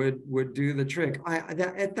warmer would do the trick.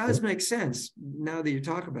 It does make sense now that you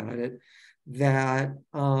talk about it, that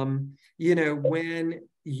when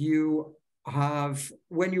you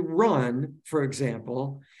run, for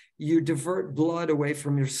example, you divert blood away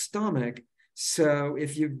from your stomach. So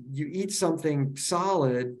if you eat something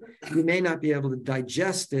solid, you may not be able to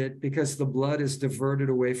digest it because the blood is diverted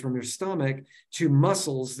away from your stomach to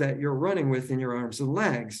muscles that you're running with in your arms and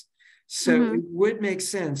legs. So it would make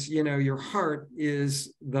sense, your heart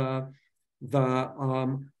is the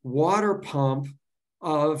water pump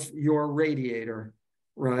of your radiator,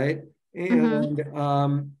 right? And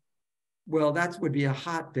that would be a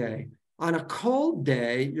hot day. On a cold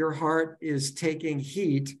day, your heart is taking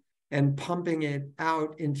heat and pumping it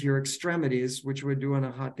out into your extremities, which would do on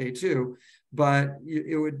a hot day too. But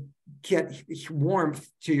it would get warmth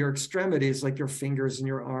to your extremities, like your fingers and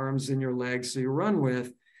your arms and your legs, so you run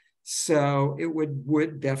with. So it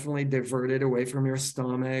would definitely divert it away from your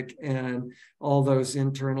stomach and all those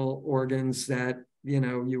internal organs that,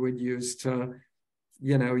 you would use to,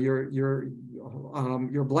 your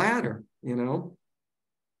bladder,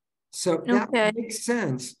 So that makes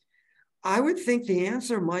sense. I would think the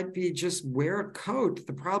answer might be just wear a coat.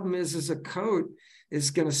 The problem is a coat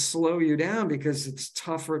is going to slow you down because it's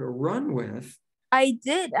tougher to run with. I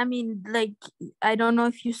did. I mean, like, I don't know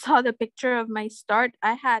if you saw the picture of my start.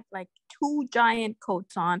 I had like 2 giant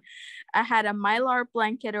coats on. I had a Mylar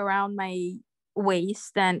blanket around my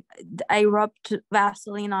waist, and I rubbed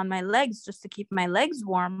Vaseline on my legs just to keep my legs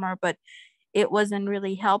warmer, but it wasn't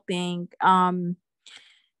really helping.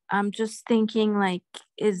 I'm just thinking, like,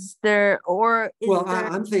 is there,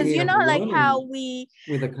 I'm thinking, like how we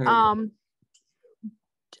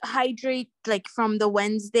hydrate, like from the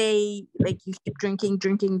Wednesday, like you keep drinking.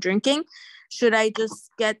 Should I just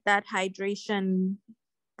get that hydration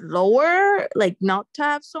lower, like not to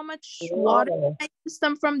have so much water in my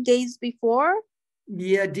system from days before?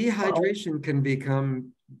 Yeah, dehydration can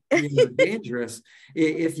become dangerous.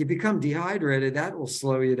 If you become dehydrated, that will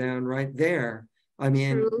slow you down right there. I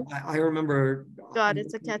mean, I remember. God,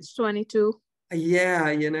 it's a catch-22. Yeah,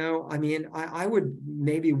 I would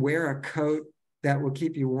maybe wear a coat that will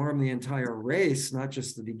keep you warm the entire race, not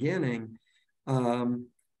just the beginning.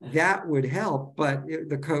 That would help, but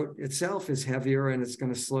the coat itself is heavier and it's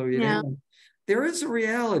going to slow you down. There is a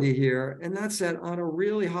reality here, and that's that on a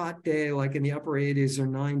really hot day, like in the upper 80s or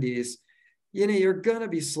 90s, you're going to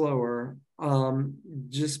be slower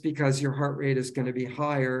just because your heart rate is going to be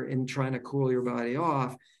higher in trying to cool your body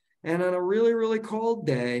off. And on a really, really cold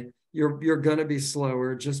day, you're going to be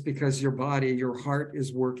slower just because your heart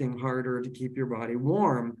is working harder to keep your body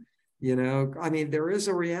warm. I mean, there is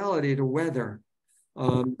a reality to weather.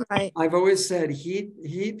 Right. I've always said heat,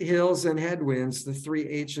 hills, and headwinds, the 3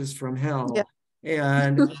 H's from hell. Yeah.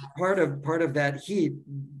 And part of that heat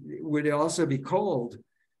would also be cold,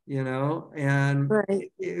 and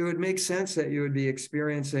Right. it would make sense that you would be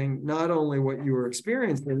experiencing not only what you were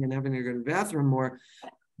experiencing and having to go to the bathroom more,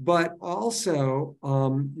 but also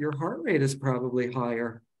your heart rate is probably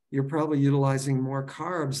higher. You're probably utilizing more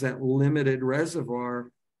carbs, that limited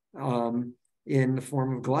reservoir in the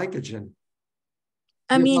form of glycogen.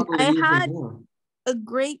 I You're mean, probably I using had more. a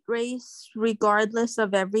great race regardless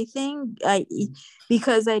of everything.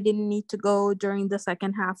 Because I didn't need to go during the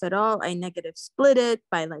second half at all, I negative split it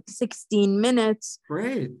by like 16 minutes.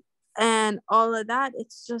 Great. And all of that,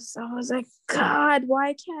 it's just, I was like, God,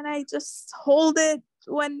 why can't I just hold it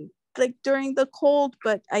when like during the cold?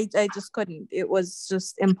 But I just couldn't. It was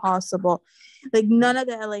just impossible. Like none of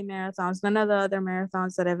the LA marathons, none of the other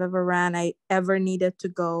marathons that I've ever ran, I ever needed to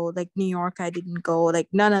go. Like New York, I didn't go, like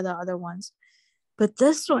none of the other ones. But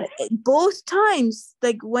this one, both times,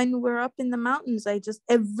 like when we're up in the mountains,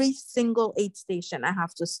 every single aid station, I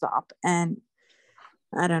have to stop. And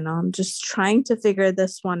I don't know. I'm just trying to figure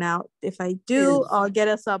this one out. If I do, I'll get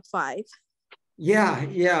a sub 5. Yeah.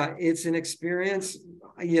 It's an experience,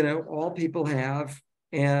 all people have.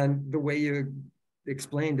 And the way you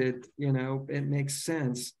explained it, it makes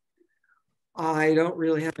sense. I don't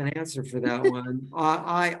really have an answer for that one.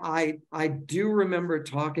 I do remember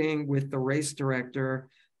talking with the race director.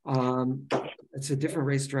 It's a different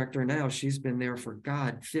race director now. She's been there for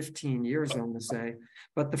 15 years, I'm gonna say.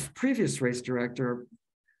 But the previous race director,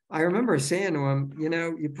 I remember saying to him,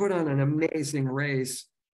 you put on an amazing race.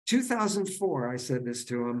 2004, I said this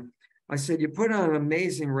to him. I said, you put on an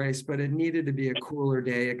amazing race, but it needed to be a cooler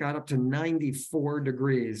day. It got up to 94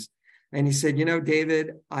 degrees. And he said,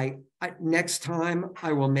 David, I next time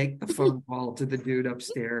I will make the phone call to the dude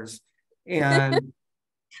upstairs. And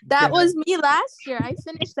that was me last year. I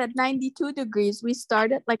finished at 92 degrees. We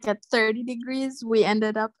started like at 30 degrees. We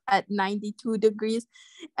ended up at 92 degrees.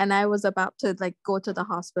 And I was about to like go to the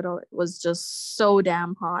hospital. It was just so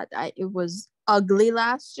damn hot. It was ugly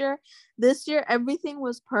last year. This year, everything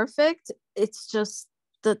was perfect. It's just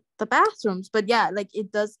the bathrooms. But yeah, like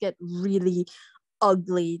it does get really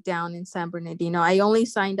ugly down in San Bernardino. I only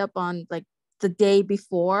signed up on like the day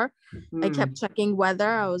before. I kept checking weather.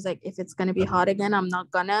 I was like, if it's gonna be hot again, I'm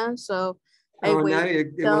not gonna. So I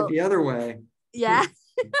waited. Now it went the other way. Yeah.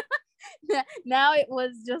 Now it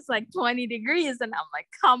was just like 20 degrees, and I'm like,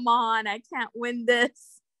 come on, I can't win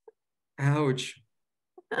this. Ouch.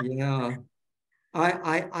 Yeah.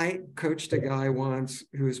 I coached a guy once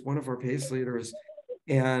who was one of our pace leaders,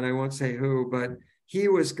 and I won't say who, but he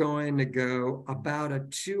was going to go about a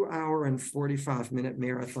 2 hour and 45-minute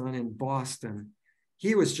marathon in Boston.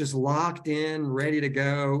 He was just locked in, ready to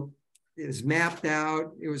go. It was mapped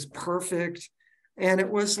out. It was perfect. And it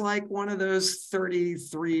was like one of those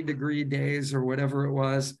 33-degree days or whatever it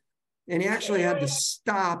was. And he actually had to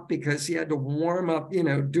stop because he had to warm up,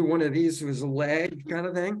 do one of these to his leg kind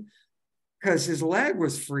of thing, because his leg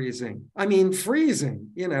was freezing. I mean,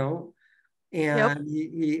 freezing, and Yep.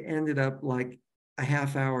 he ended up like a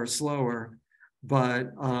half hour slower,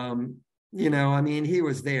 but I mean, he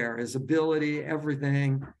was there, his ability,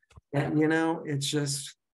 everything. And it's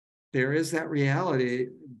just, there is that reality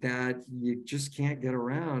that you just can't get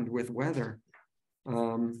around with weather.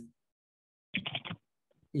 I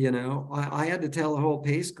had to tell the whole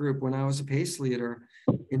pace group when I was a pace leader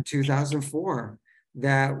in 2004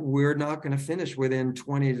 that we're not going to finish within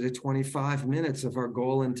 20 to 25 minutes of our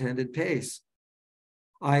goal intended pace.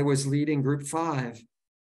 I was leading group 5,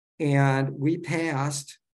 and we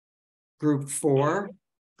passed group 4,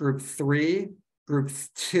 group 3, group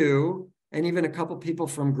 2, and even a couple people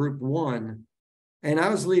from group 1. And I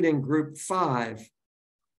was leading group 5,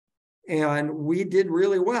 and we did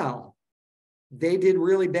really well. They did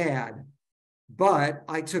really bad, but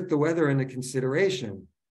I took the weather into consideration.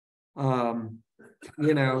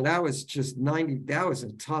 That was just 90, that was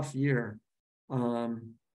a tough year.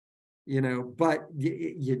 But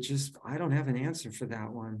you just, I don't have an answer for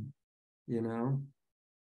that one,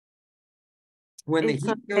 When the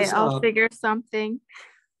heat goes I'll up, figure something.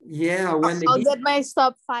 Yeah, when the I'll heat, get my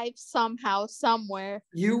sub 5 somehow, somewhere.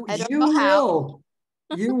 you I don't you know how. will.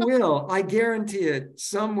 You will. I guarantee it.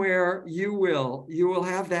 Somewhere you will. You will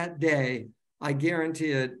have that day. I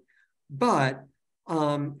guarantee it. But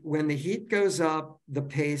when the heat goes up, the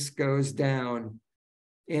pace goes down.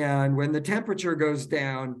 And when the temperature goes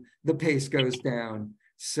down, the pace goes down.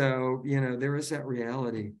 So, there is that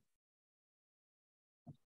reality.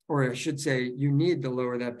 Or I should say, you need to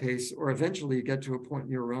lower that pace, or eventually you get to a point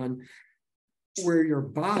in your run where your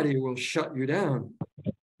body will shut you down.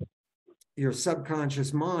 your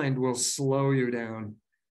subconscious mind will slow you down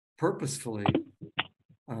purposefully.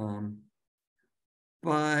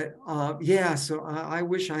 Yeah, so I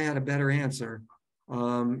wish I had a better answer.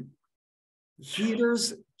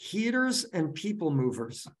 Heaters and people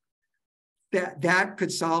movers. That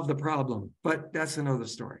could solve the problem, but that's another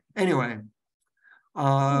story. Anyway.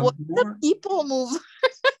 What the people move?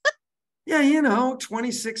 Yeah,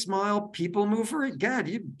 26-mile people mover. God,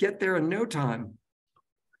 you get there in no time.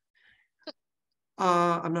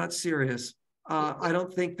 I'm not serious. I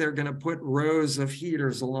don't think they're going to put rows of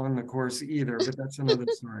heaters along the course either, but that's another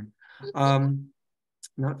story.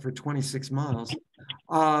 Not for 26 miles.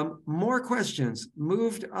 More questions.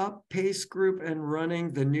 Moved up pace group and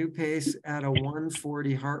running the new pace at a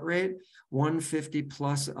 140 heart rate, 150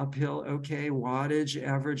 plus uphill, okay, wattage,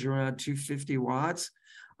 average around 250 watts.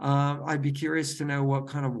 I'd be curious to know what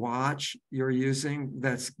kind of watch you're using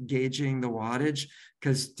that's gauging the wattage,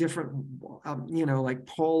 because different, like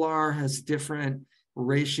Polar has different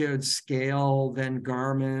ratioed scale than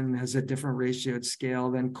Garmin has a different ratioed scale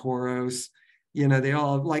than Coros. They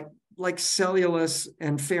all like Celsius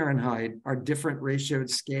and Fahrenheit are different ratioed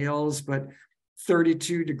scales, but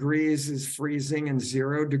 32 degrees is freezing and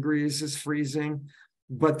 0 degrees is freezing,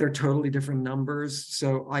 but they're totally different numbers.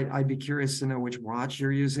 So I'd be curious to know which watch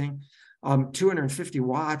you're using. 250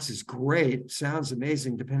 watts is great. Sounds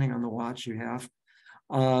amazing depending on the watch you have.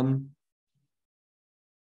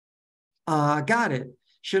 Got it.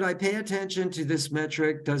 Should I pay attention to this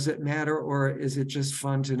metric? Does it matter, or is it just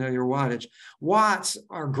fun to know your wattage? Watts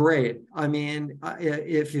are great. I mean,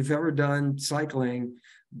 if you've ever done cycling,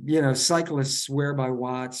 cyclists swear by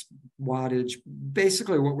wattage.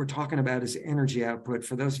 Basically, what we're talking about is energy output.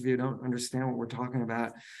 For those of you who don't understand what we're talking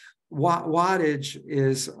about, wattage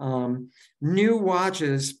is new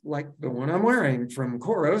watches like the one I'm wearing from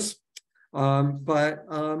Coros,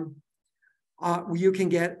 you can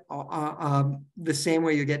get the same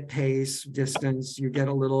way you get pace, distance, you get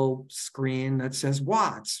a little screen that says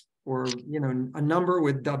watts, or a number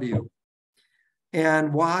with W.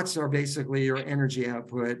 And watts are basically your energy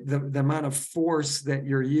output, the amount of force that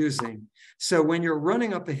you're using. So when you're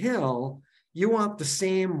running up a hill, you want the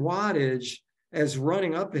same wattage as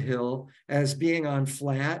running up a hill as being on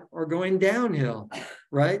flat or going downhill,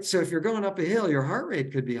 right? So if you're going up a hill, your heart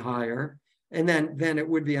rate could be higher, and then it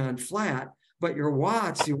would be on flat. But your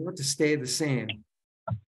watts, you want to stay the same,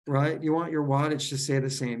 right? You want your wattage to stay the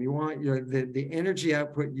same. You want the energy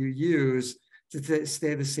output you use to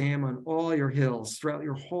stay the same on all your hills throughout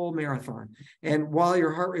your whole marathon. And while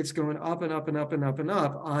your heart rate's going up and up and up and up and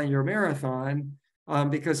up on your marathon,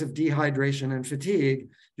 because of dehydration and fatigue,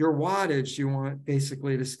 your wattage you want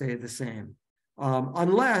basically to stay the same.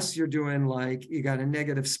 Unless you're doing you got a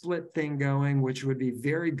negative split thing going, which would be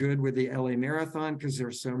very good with the LA Marathon because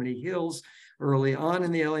there's so many hills early on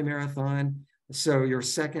in the LA Marathon. So your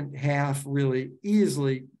second half really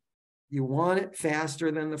easily, you want it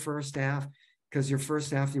faster than the first half, because your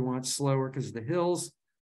first half you want slower because of the hills.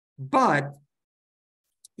 But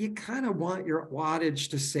you kind of want your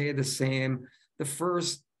wattage to stay the same the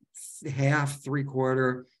first half,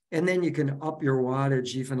 3/4, and then you can up your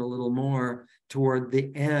wattage even a little more toward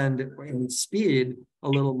the end, and speed a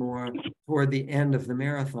little more toward the end of the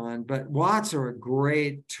marathon. But watts are a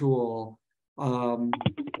great tool.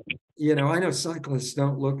 I know cyclists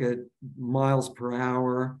don't look at miles per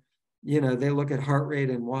hour. They look at heart rate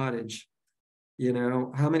and wattage.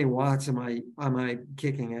 How many watts am I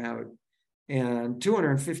kicking out? And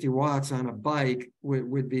 250 watts on a bike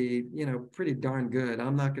would be, pretty darn good.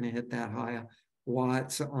 I'm not going to hit that high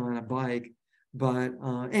watts on a bike, but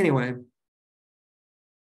anyway,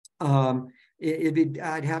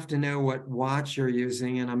 I'd have to know what watch you're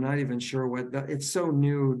using, and I'm not even sure it's so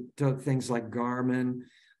new to things like Garmin.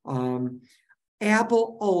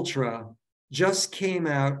 Apple Ultra just came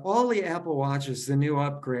out. All the Apple Watches, the new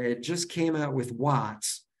upgrade, just came out with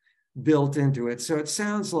watts built into it. So it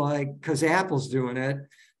sounds like, because Apple's doing it,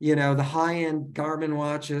 the high-end Garmin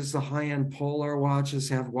watches, the high-end Polar watches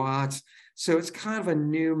have watts. So it's kind of a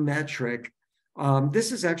new metric.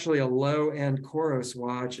 This is actually a low-end Coros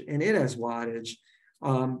watch, and it has wattage.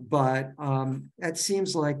 But that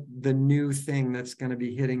seems like the new thing that's going to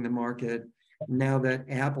be hitting the market now that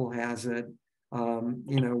Apple has it.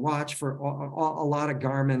 Watch for a lot of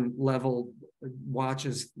Garmin level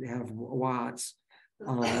watches have watts,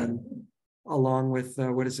 along with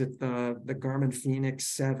the Garmin Fenix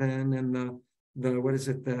 7 and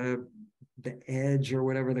the Edge or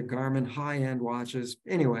whatever, the Garmin high-end watches.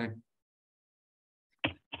 Anyway,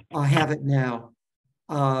 I have it now.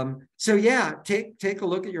 So yeah, take a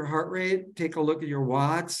look at your heart rate, take a look at your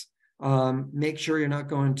watts. Make sure you're not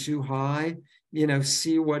going too high.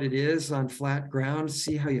 See what it is on flat ground,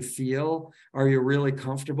 see how you feel. Are you really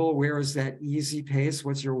comfortable? Where is that easy pace?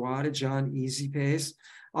 What's your wattage on easy pace?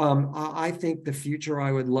 I think the future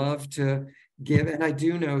I would love to give, and I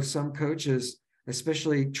do know some coaches,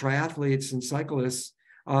 especially triathletes and cyclists,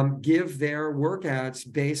 give their workouts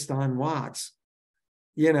based on watts.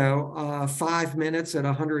 5 minutes at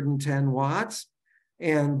 110 watts,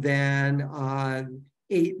 and then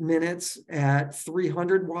 8 minutes at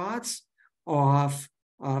 300 watts, off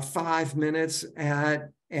 5 minutes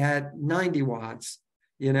at 90 watts,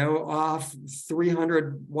 off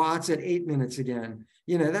 300 watts at 8 minutes again.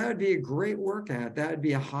 That would be a great workout. That would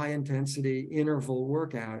be a high intensity interval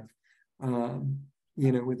workout,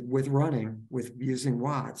 with running, with using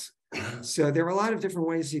watts. So there are a lot of different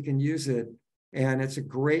ways you can use it, and it's a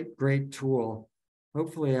great, great tool.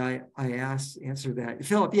 Hopefully I answered that.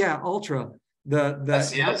 Philip, yeah, Ultra,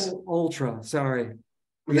 yes. Ultra, sorry.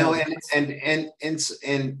 No, and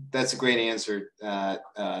that's a great answer.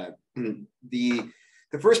 The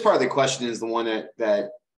first part of the question is the one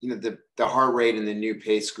that the heart rate in the new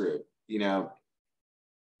pace group,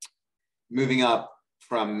 moving up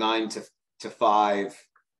from 9 to 5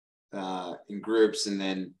 in groups, and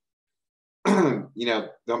then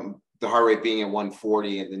the heart rate being at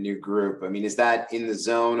 140 in the new group. I mean, is that in the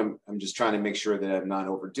zone? I'm just trying to make sure that I'm not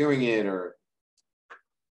overdoing it, or.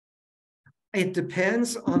 It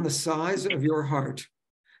depends on the size of your heart.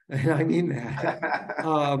 And I mean that.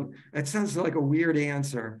 It sounds like a weird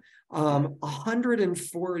answer.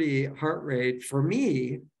 140 heart rate for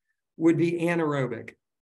me would be anaerobic.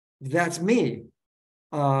 That's me.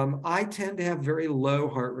 I tend to have very low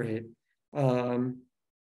heart rate.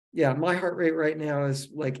 Yeah, my heart rate right now is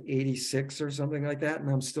like 86 or something like that. And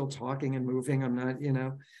I'm still talking and moving. I'm not,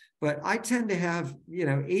 but I tend to have,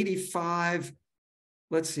 85.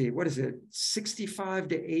 Let's see, what is it? 65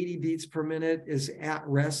 to 80 beats per minute is at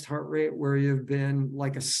rest heart rate, where you've been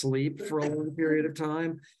like asleep for a long period of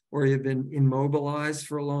time, or you've been immobilized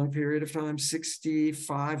for a long period of time. 60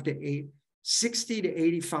 to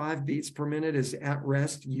 85 beats per minute is at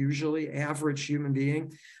rest, usually average human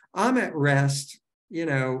being. I'm at rest,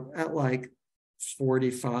 at like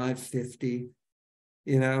 45, 50,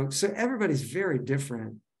 so everybody's very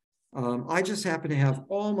different. I just happen to have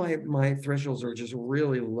all my thresholds are just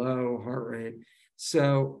really low heart rate.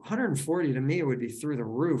 So 140 to me would be through the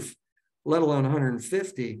roof, let alone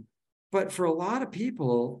 150. But for a lot of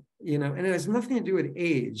people, and it has nothing to do with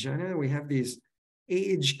age. I know we have these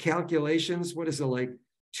age calculations. What is it, like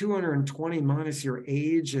 220 minus your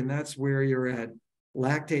age? And that's where you're at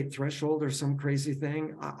lactate threshold or some crazy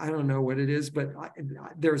thing. I don't know what it is, but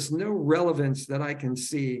there's no relevance that I can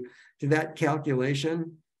see to that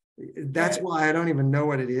calculation. That's why I don't even know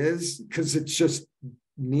what it is, because it's just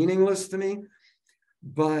meaningless to me.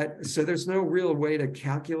 But so there's no real way to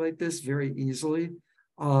calculate this very easily.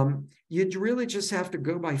 You'd really just have to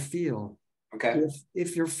go by feel. Okay.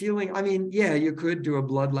 If you're feeling, I mean, yeah, you could do a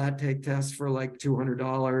blood lactate test for like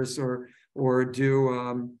 $200, or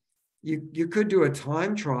do you could do a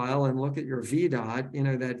time trial and look at your VDOT,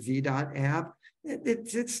 that VDOT app.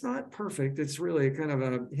 It's not perfect. It's really kind of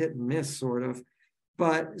a hit and miss sort of.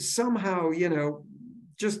 But somehow,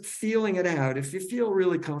 just feeling it out. If you feel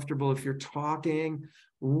really comfortable, if you're talking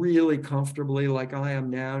really comfortably like I am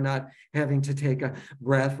now, not having to take a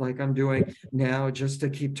breath like I'm doing now just to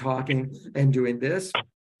keep talking and doing this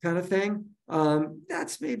kind of thing,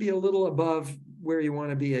 that's maybe a little above where you want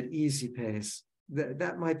to be at easy pace.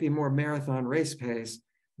 That might be more marathon race pace,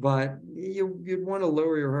 but you'd want to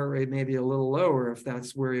lower your heart rate maybe a little lower if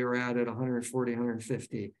that's where you're at 140,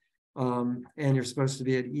 150. And you're supposed to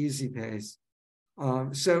be at easy pace.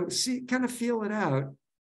 So kind of feel it out.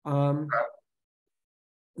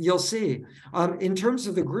 You'll see. In terms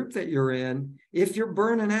of the group that you're in, if you're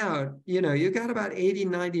burning out, you got about 80,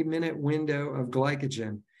 90 minute window of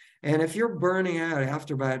glycogen. And if you're burning out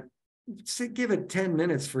after about, say, give it 10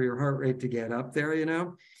 minutes for your heart rate to get up there,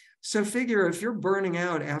 So figure if you're burning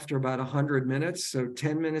out after about 100 minutes, so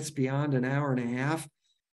 10 minutes beyond an hour and a half,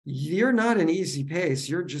 you're not an easy pace.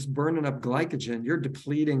 You're just burning up glycogen. You're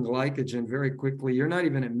depleting glycogen very quickly. You're not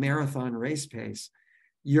even at marathon race pace.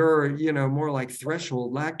 You're, more like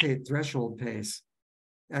lactate threshold pace.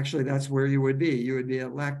 Actually, that's where you would be. You would be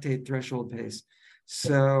at lactate threshold pace.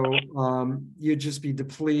 So you'd just be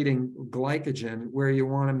depleting glycogen, where you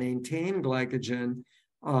want to maintain glycogen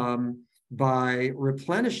by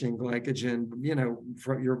replenishing glycogen,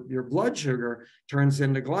 from your blood sugar turns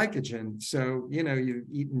into glycogen. So, you've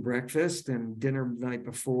eaten breakfast and dinner the night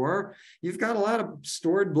before, you've got a lot of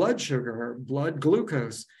stored blood sugar or blood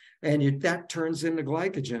glucose. and that turns into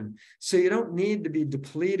glycogen. So you don't need to be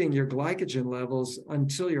depleting your glycogen levels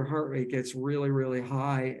until your heart rate gets really, really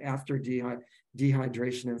high after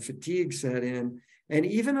dehydration and fatigue set in. And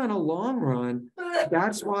even on a long run,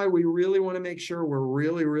 that's why we really want to make sure we're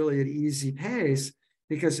really, really at easy pace,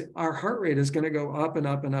 because our heart rate is going to go up and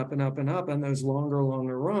up and up and up and up on those longer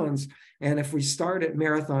runs. And if we start at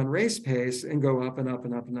marathon race pace and go up and up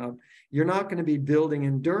and up and up, you're not going to be building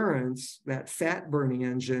endurance, that fat burning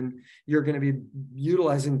engine. You're going to be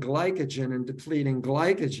utilizing glycogen and depleting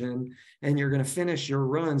glycogen, and you're going to finish your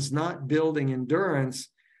runs not building endurance,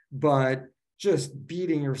 but just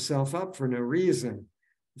beating yourself up for no reason,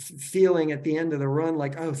 feeling at the end of the run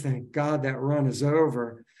like, oh, thank God that run is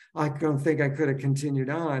over. I don't think I could have continued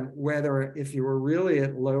on. Whether if you were really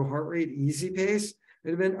at low heart rate, easy pace,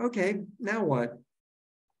 it'd have been, okay, now what?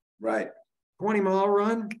 Right. 20-mile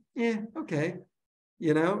run? Yeah, okay.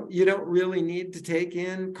 You know, you don't really need to take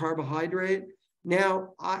in carbohydrate. Now,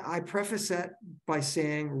 I preface that by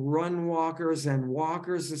saying run walkers and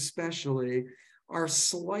walkers especially are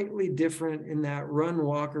slightly different in that run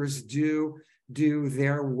walkers do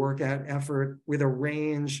their workout effort with a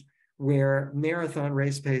range where marathon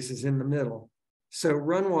race pace is in the middle. So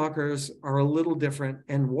run walkers are a little different,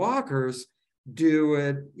 and walkers do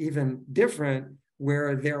it even different,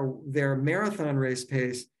 where their marathon race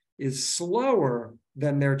pace is slower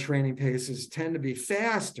than their training paces, tend to be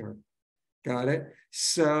faster. Got it?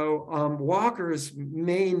 So walkers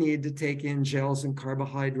may need to take in gels and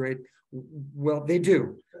carbohydrate. Well, they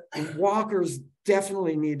do. Walkers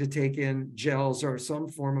definitely need to take in gels or some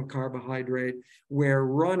form of carbohydrate, where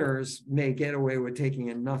runners may get away with taking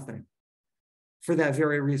in nothing for that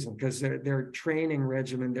very reason, because their training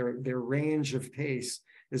regimen, their range of pace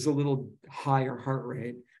is a little higher heart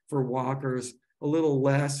rate for walkers, a little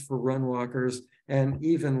less for run walkers, and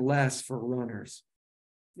even less for runners,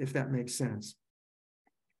 if that makes sense.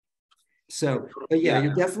 So, but yeah,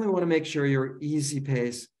 you definitely want to make sure you're easy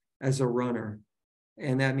pace as a runner.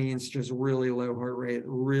 And that means just really low heart rate,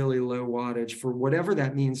 really low wattage for whatever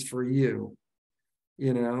that means for you.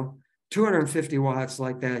 You know, 250 watts,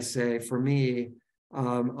 like I say, for me,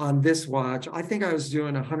 on this watch, I think I was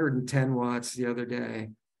doing 110 watts the other day.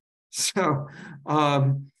 So,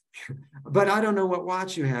 but I don't know what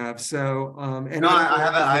watch you have. So, and no,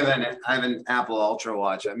 I have an Apple Ultra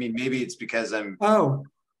watch. I mean, maybe it's because I'm,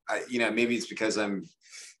 maybe it's because I'm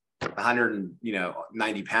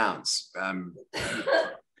 190 pounds.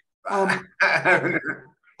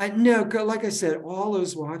 I know, like I said, all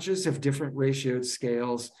those watches have different ratioed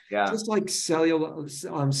scales. Yeah. Just like Celsius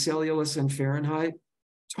and Fahrenheit,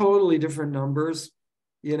 totally different numbers.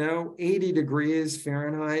 You know, 80 degrees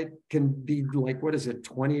Fahrenheit can be like, what is it,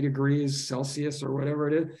 20 degrees Celsius or whatever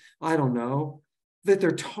it is? I don't know. That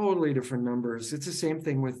they're totally different numbers. It's the same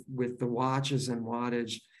thing with the watches and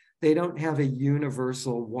wattage. They don't have a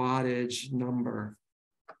universal wattage number.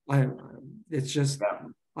 It's just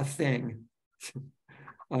a thing.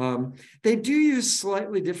 They do use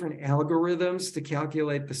slightly different algorithms to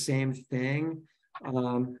calculate the same thing.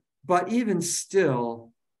 But even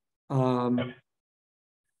still,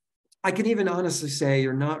 I can even honestly say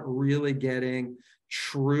you're not really getting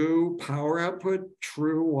true power output,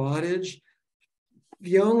 true wattage.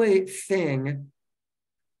 The only thing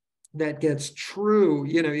that gets true,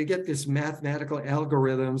 you get this mathematical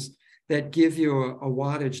algorithms that give you a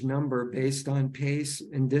wattage number based on pace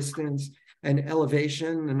and distance and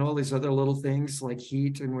elevation and all these other little things like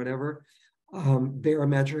heat and whatever,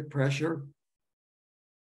 barometric pressure,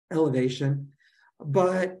 elevation.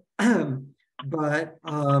 But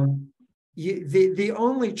the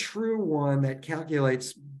only true one that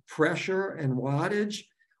calculates pressure and wattage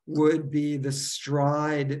would be the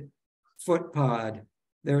Stryd FootPod.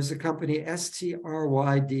 There's a company,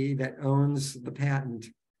 STRYD, that owns the patent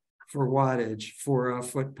for wattage for a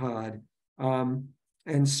FootPod.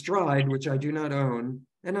 And Stryd, which I do not own,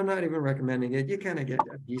 and I'm not even recommending it, you kind of get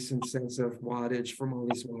a decent sense of wattage from all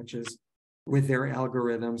these watches with their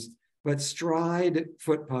algorithms. But Stryd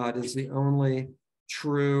FootPod is the only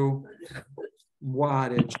true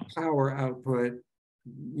wattage power output,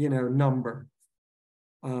 number.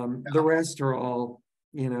 The rest are all,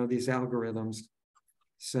 these algorithms.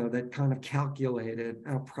 So that kind of calculate it,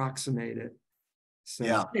 approximate it. So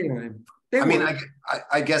anyway,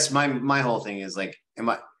 I guess my whole thing is like,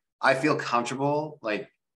 I feel comfortable, like,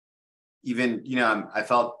 even, I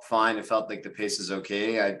felt fine. It felt like the pace is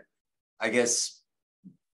okay. I guess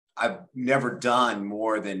I've never done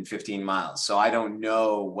more than 15 miles. So I don't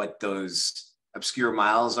know what those obscure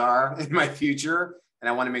miles are in my future. And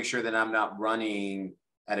I want to make sure that I'm not running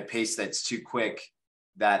at a pace that's too quick,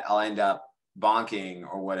 that I'll end up bonking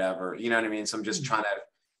or whatever. You know what I mean? So I'm just trying to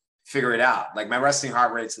figure it out. Like my resting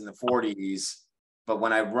heart rate's in the 40s, but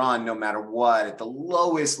when I run, no matter what, at the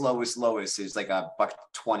lowest is like a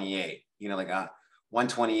 $128, you know, like a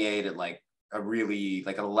 128 at like a really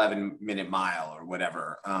like an 11-minute mile or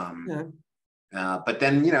whatever. But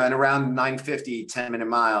then, you know, at around 950, 10-minute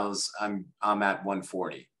miles, I'm at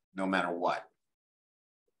 140, no matter what.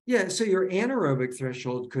 Yeah, so your anaerobic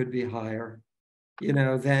threshold could be higher, you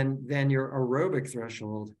know, than your aerobic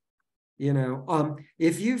threshold. You know,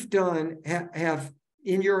 if you've done have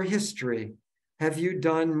in your history, have you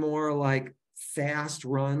done more like fast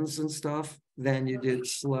runs and stuff than you did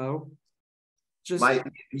slow? Just my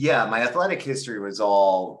athletic history was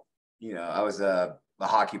all, you know, I was a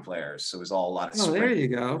hockey player, so it was all a lot of oh, sprint. there you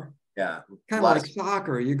go. Yeah, Kind of like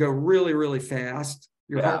soccer. You go really, really fast.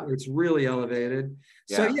 Your heart rate's really elevated.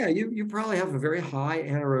 So yeah, you probably have a very high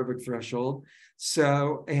anaerobic threshold.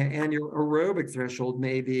 So and your aerobic threshold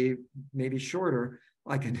may be shorter.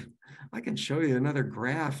 I can show you another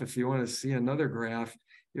graph if you want to see another graph.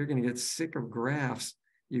 You're going to get sick of graphs,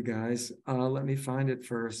 you guys. Let me find it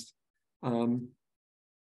first.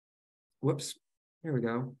 Whoops. Here we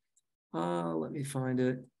go. Let me find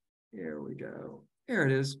it. Here we go. There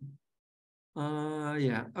it is.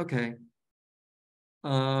 Yeah. Okay.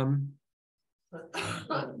 Let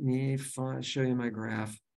me show you my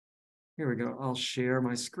graph. Here we go. I'll share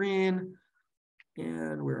my screen.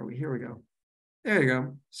 And where are we? Here we go. There you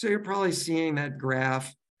go. So you're probably seeing that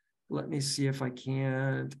graph. Let me see if I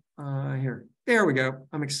can't. Here. There we go.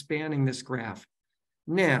 I'm expanding this graph.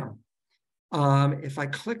 Now, if I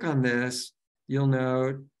click on this, you'll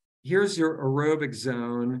note here's your aerobic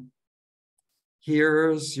zone.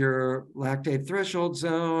 Here's your lactate threshold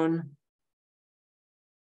zone.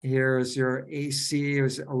 Here's your AC, it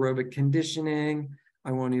was aerobic conditioning.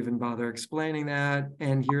 I won't even bother explaining that.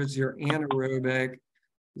 And here's your anaerobic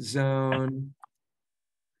zone.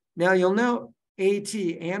 Now you'll note AT,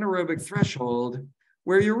 anaerobic threshold,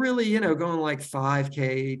 where you're really, you know, going like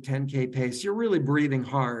 5K, 10K pace. You're really breathing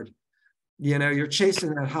hard. You know, you're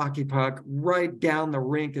chasing that hockey puck right down the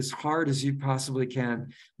rink as hard as you possibly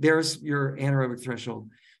can. There's your anaerobic threshold.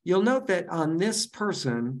 You'll note that on this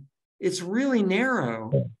person, it's really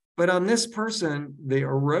narrow, but on this person, the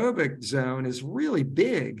aerobic zone is really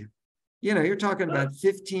big. You know, you're talking about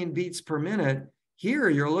 15 beats per minute. Here,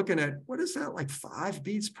 you're looking at, what is that, like 5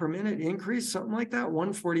 beats per minute increase, something like that?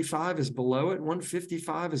 145 is below it,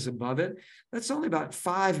 155 is above it. That's only about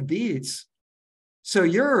 5 beats. So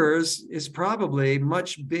yours is probably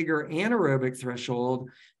much bigger anaerobic threshold,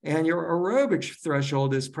 and your aerobic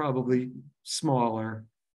threshold is probably smaller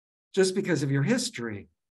just because of your history.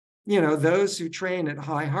 You know, those who train at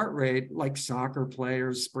high heart rate, like soccer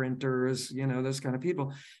players, sprinters, you know, those kind of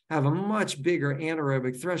people, have a much bigger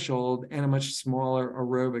anaerobic threshold and a much smaller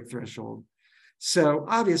aerobic threshold. So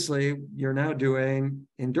obviously, you're now doing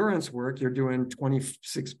endurance work. You're doing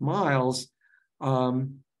 26 miles.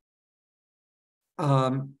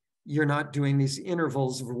 You're not doing these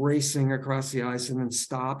intervals of racing across the ice and then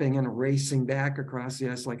stopping and racing back across the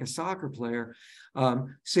ice like a soccer player.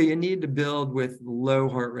 So you need to build with low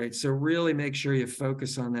heart rate. So really make sure you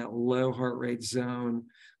focus on that low heart rate zone,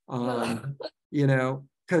 you know,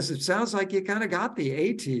 because it sounds like you kind of got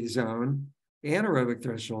the AT zone, anaerobic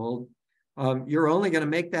threshold. You're only going to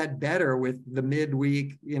make that better with the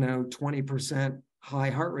midweek, you know, 20%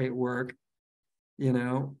 high heart rate work. You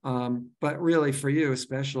know, but really for you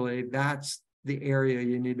especially, that's the area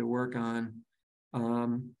you need to work on.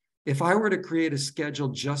 If I were to create a schedule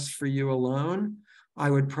just for you alone,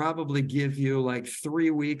 I would probably give you like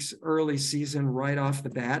 3 weeks early season right off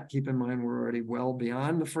the bat. Keep in mind, we're already well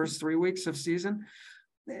beyond the first 3 weeks of season.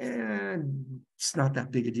 It's not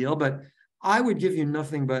that big a deal, but I would give you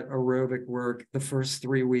nothing but aerobic work the first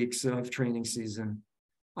 3 weeks of training season.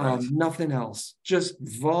 Nothing else, just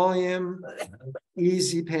volume,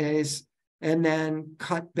 easy pace, and then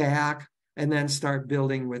cut back and then start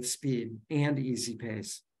building with speed and easy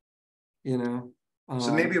pace, you know.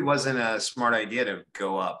 So maybe it wasn't a smart idea to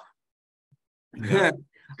go up. Yeah.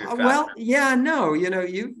 Well, yeah, no, you know,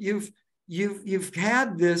 you've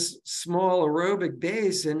had this small aerobic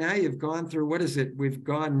base, and now you've gone through, what is it? We've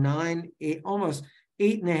gone 8, almost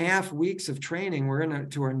 8.5 weeks of training. We're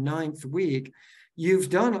into our 9th week. You've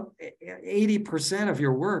done 80% of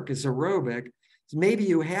your work is aerobic. Maybe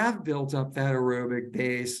you have built up that aerobic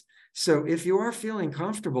base. So if you are feeling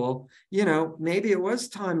comfortable, you know, maybe it was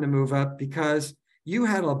time to move up because you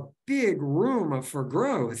had a big room for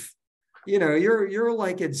growth. You know, you're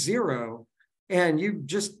like at 0, and you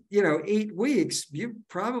just, you know, 8 weeks, you've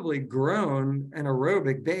probably grown an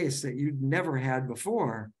aerobic base that you'd never had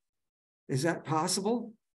before. Is that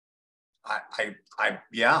possible?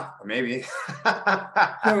 Yeah, maybe.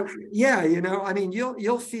 So yeah, you know, I mean,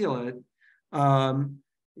 you'll feel it.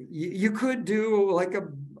 You could do like a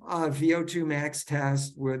VO2 max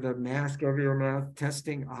test with a mask over your mouth,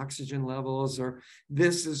 testing oxygen levels, or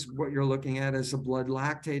this is what you're looking at as a blood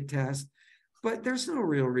lactate test. But there's no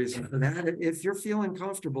real reason for that. If you're feeling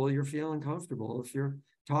comfortable, you're feeling comfortable. If you're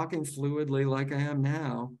talking fluidly like I am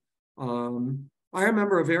now, I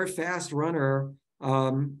remember a very fast runner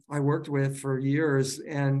I worked with for years,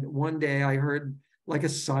 and one day I heard like a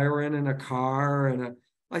siren in a car, and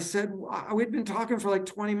I said, we'd been talking for like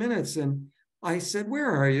 20 minutes, and I said,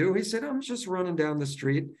 where are you? He said, I'm just running down the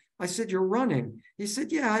street. I said, you're running? He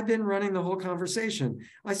said, yeah, I've been running the whole conversation.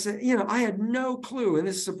 I said, you know, I had no clue, and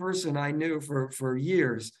this is a person I knew for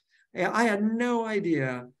years. I had no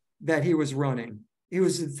idea that he was running. He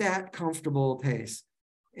was that comfortable pace,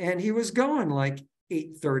 and he was going like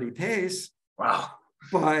 8:30 pace. Wow.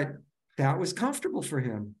 But that was comfortable for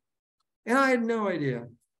him. And I had no idea,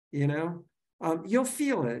 you know. You'll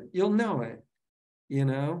feel it, you'll know it, you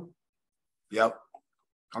know. Yep.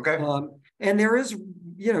 Okay. And there is,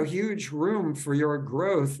 you know, huge room for your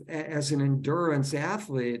growth as an endurance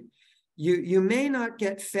athlete. You may not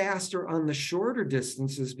get faster on the shorter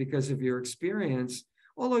distances because of your experience,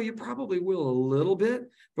 although you probably will a little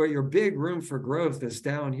bit, but your big room for growth is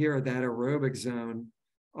down here, that aerobic zone.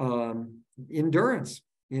 Endurance,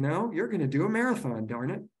 you know, you're going to do a marathon, darn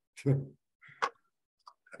it.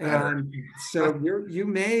 And so you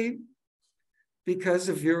may, because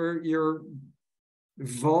of your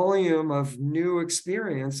volume of new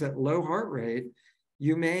experience at low heart rate,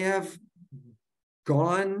 you may have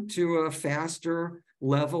gone to a faster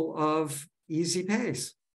level of easy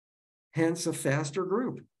pace, hence a faster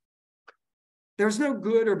group. There's no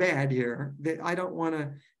good or bad here. I don't want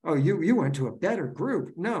to, oh, you went to a better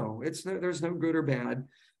group. No, there's no good or bad.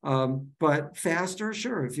 But faster,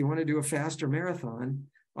 sure, if you want to do a faster marathon,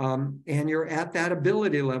 and you're at that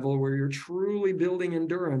ability level where you're truly building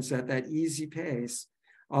endurance at that easy pace,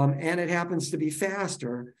 and it happens to be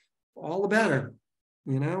faster, all the better,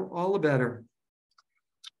 you know, all the better.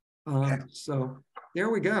 So there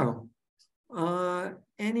we go.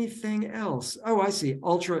 Anything else? Oh, I see.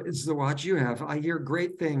 Ultra is the watch you have. I hear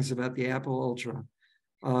great things about the Apple Ultra.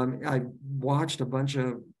 I watched a bunch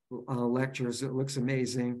of lectures. It looks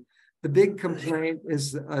amazing. The big complaint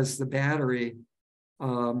is the battery,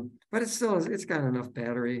 but it's got enough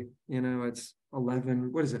battery. You know, it's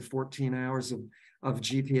 14 hours of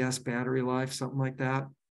GPS battery life, something like that.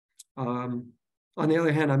 On the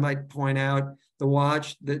other hand, I might point out the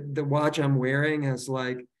watch I'm wearing has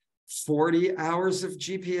like 40 hours of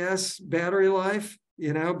GPS battery life,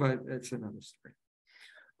 you know, but it's another story.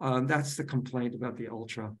 That's the complaint about the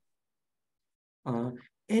Ultra.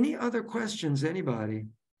 Any other questions, anybody?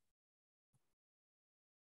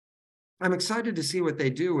 I'm excited to see what they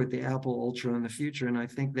do with the Apple Ultra in the future, and I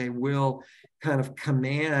think they will kind of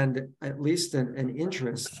command at least an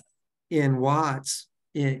interest in watts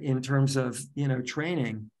in terms of, you know,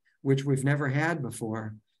 training, which we've never had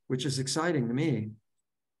before, which is exciting to me.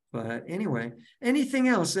 But anyway, anything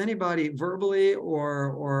else, anybody verbally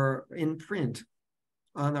or in print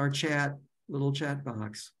on our little chat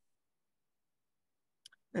box?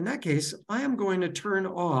 In that case, I am going to turn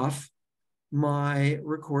off my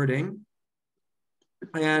recording.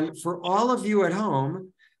 And for all of you at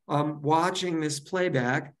home watching this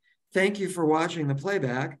playback, thank you for watching the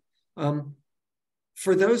playback.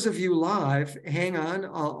 For those of you live, hang on,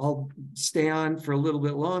 I'll stay on for a little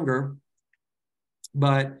bit longer.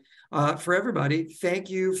 But for everybody, thank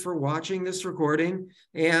you for watching this recording,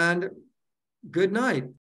 and good night.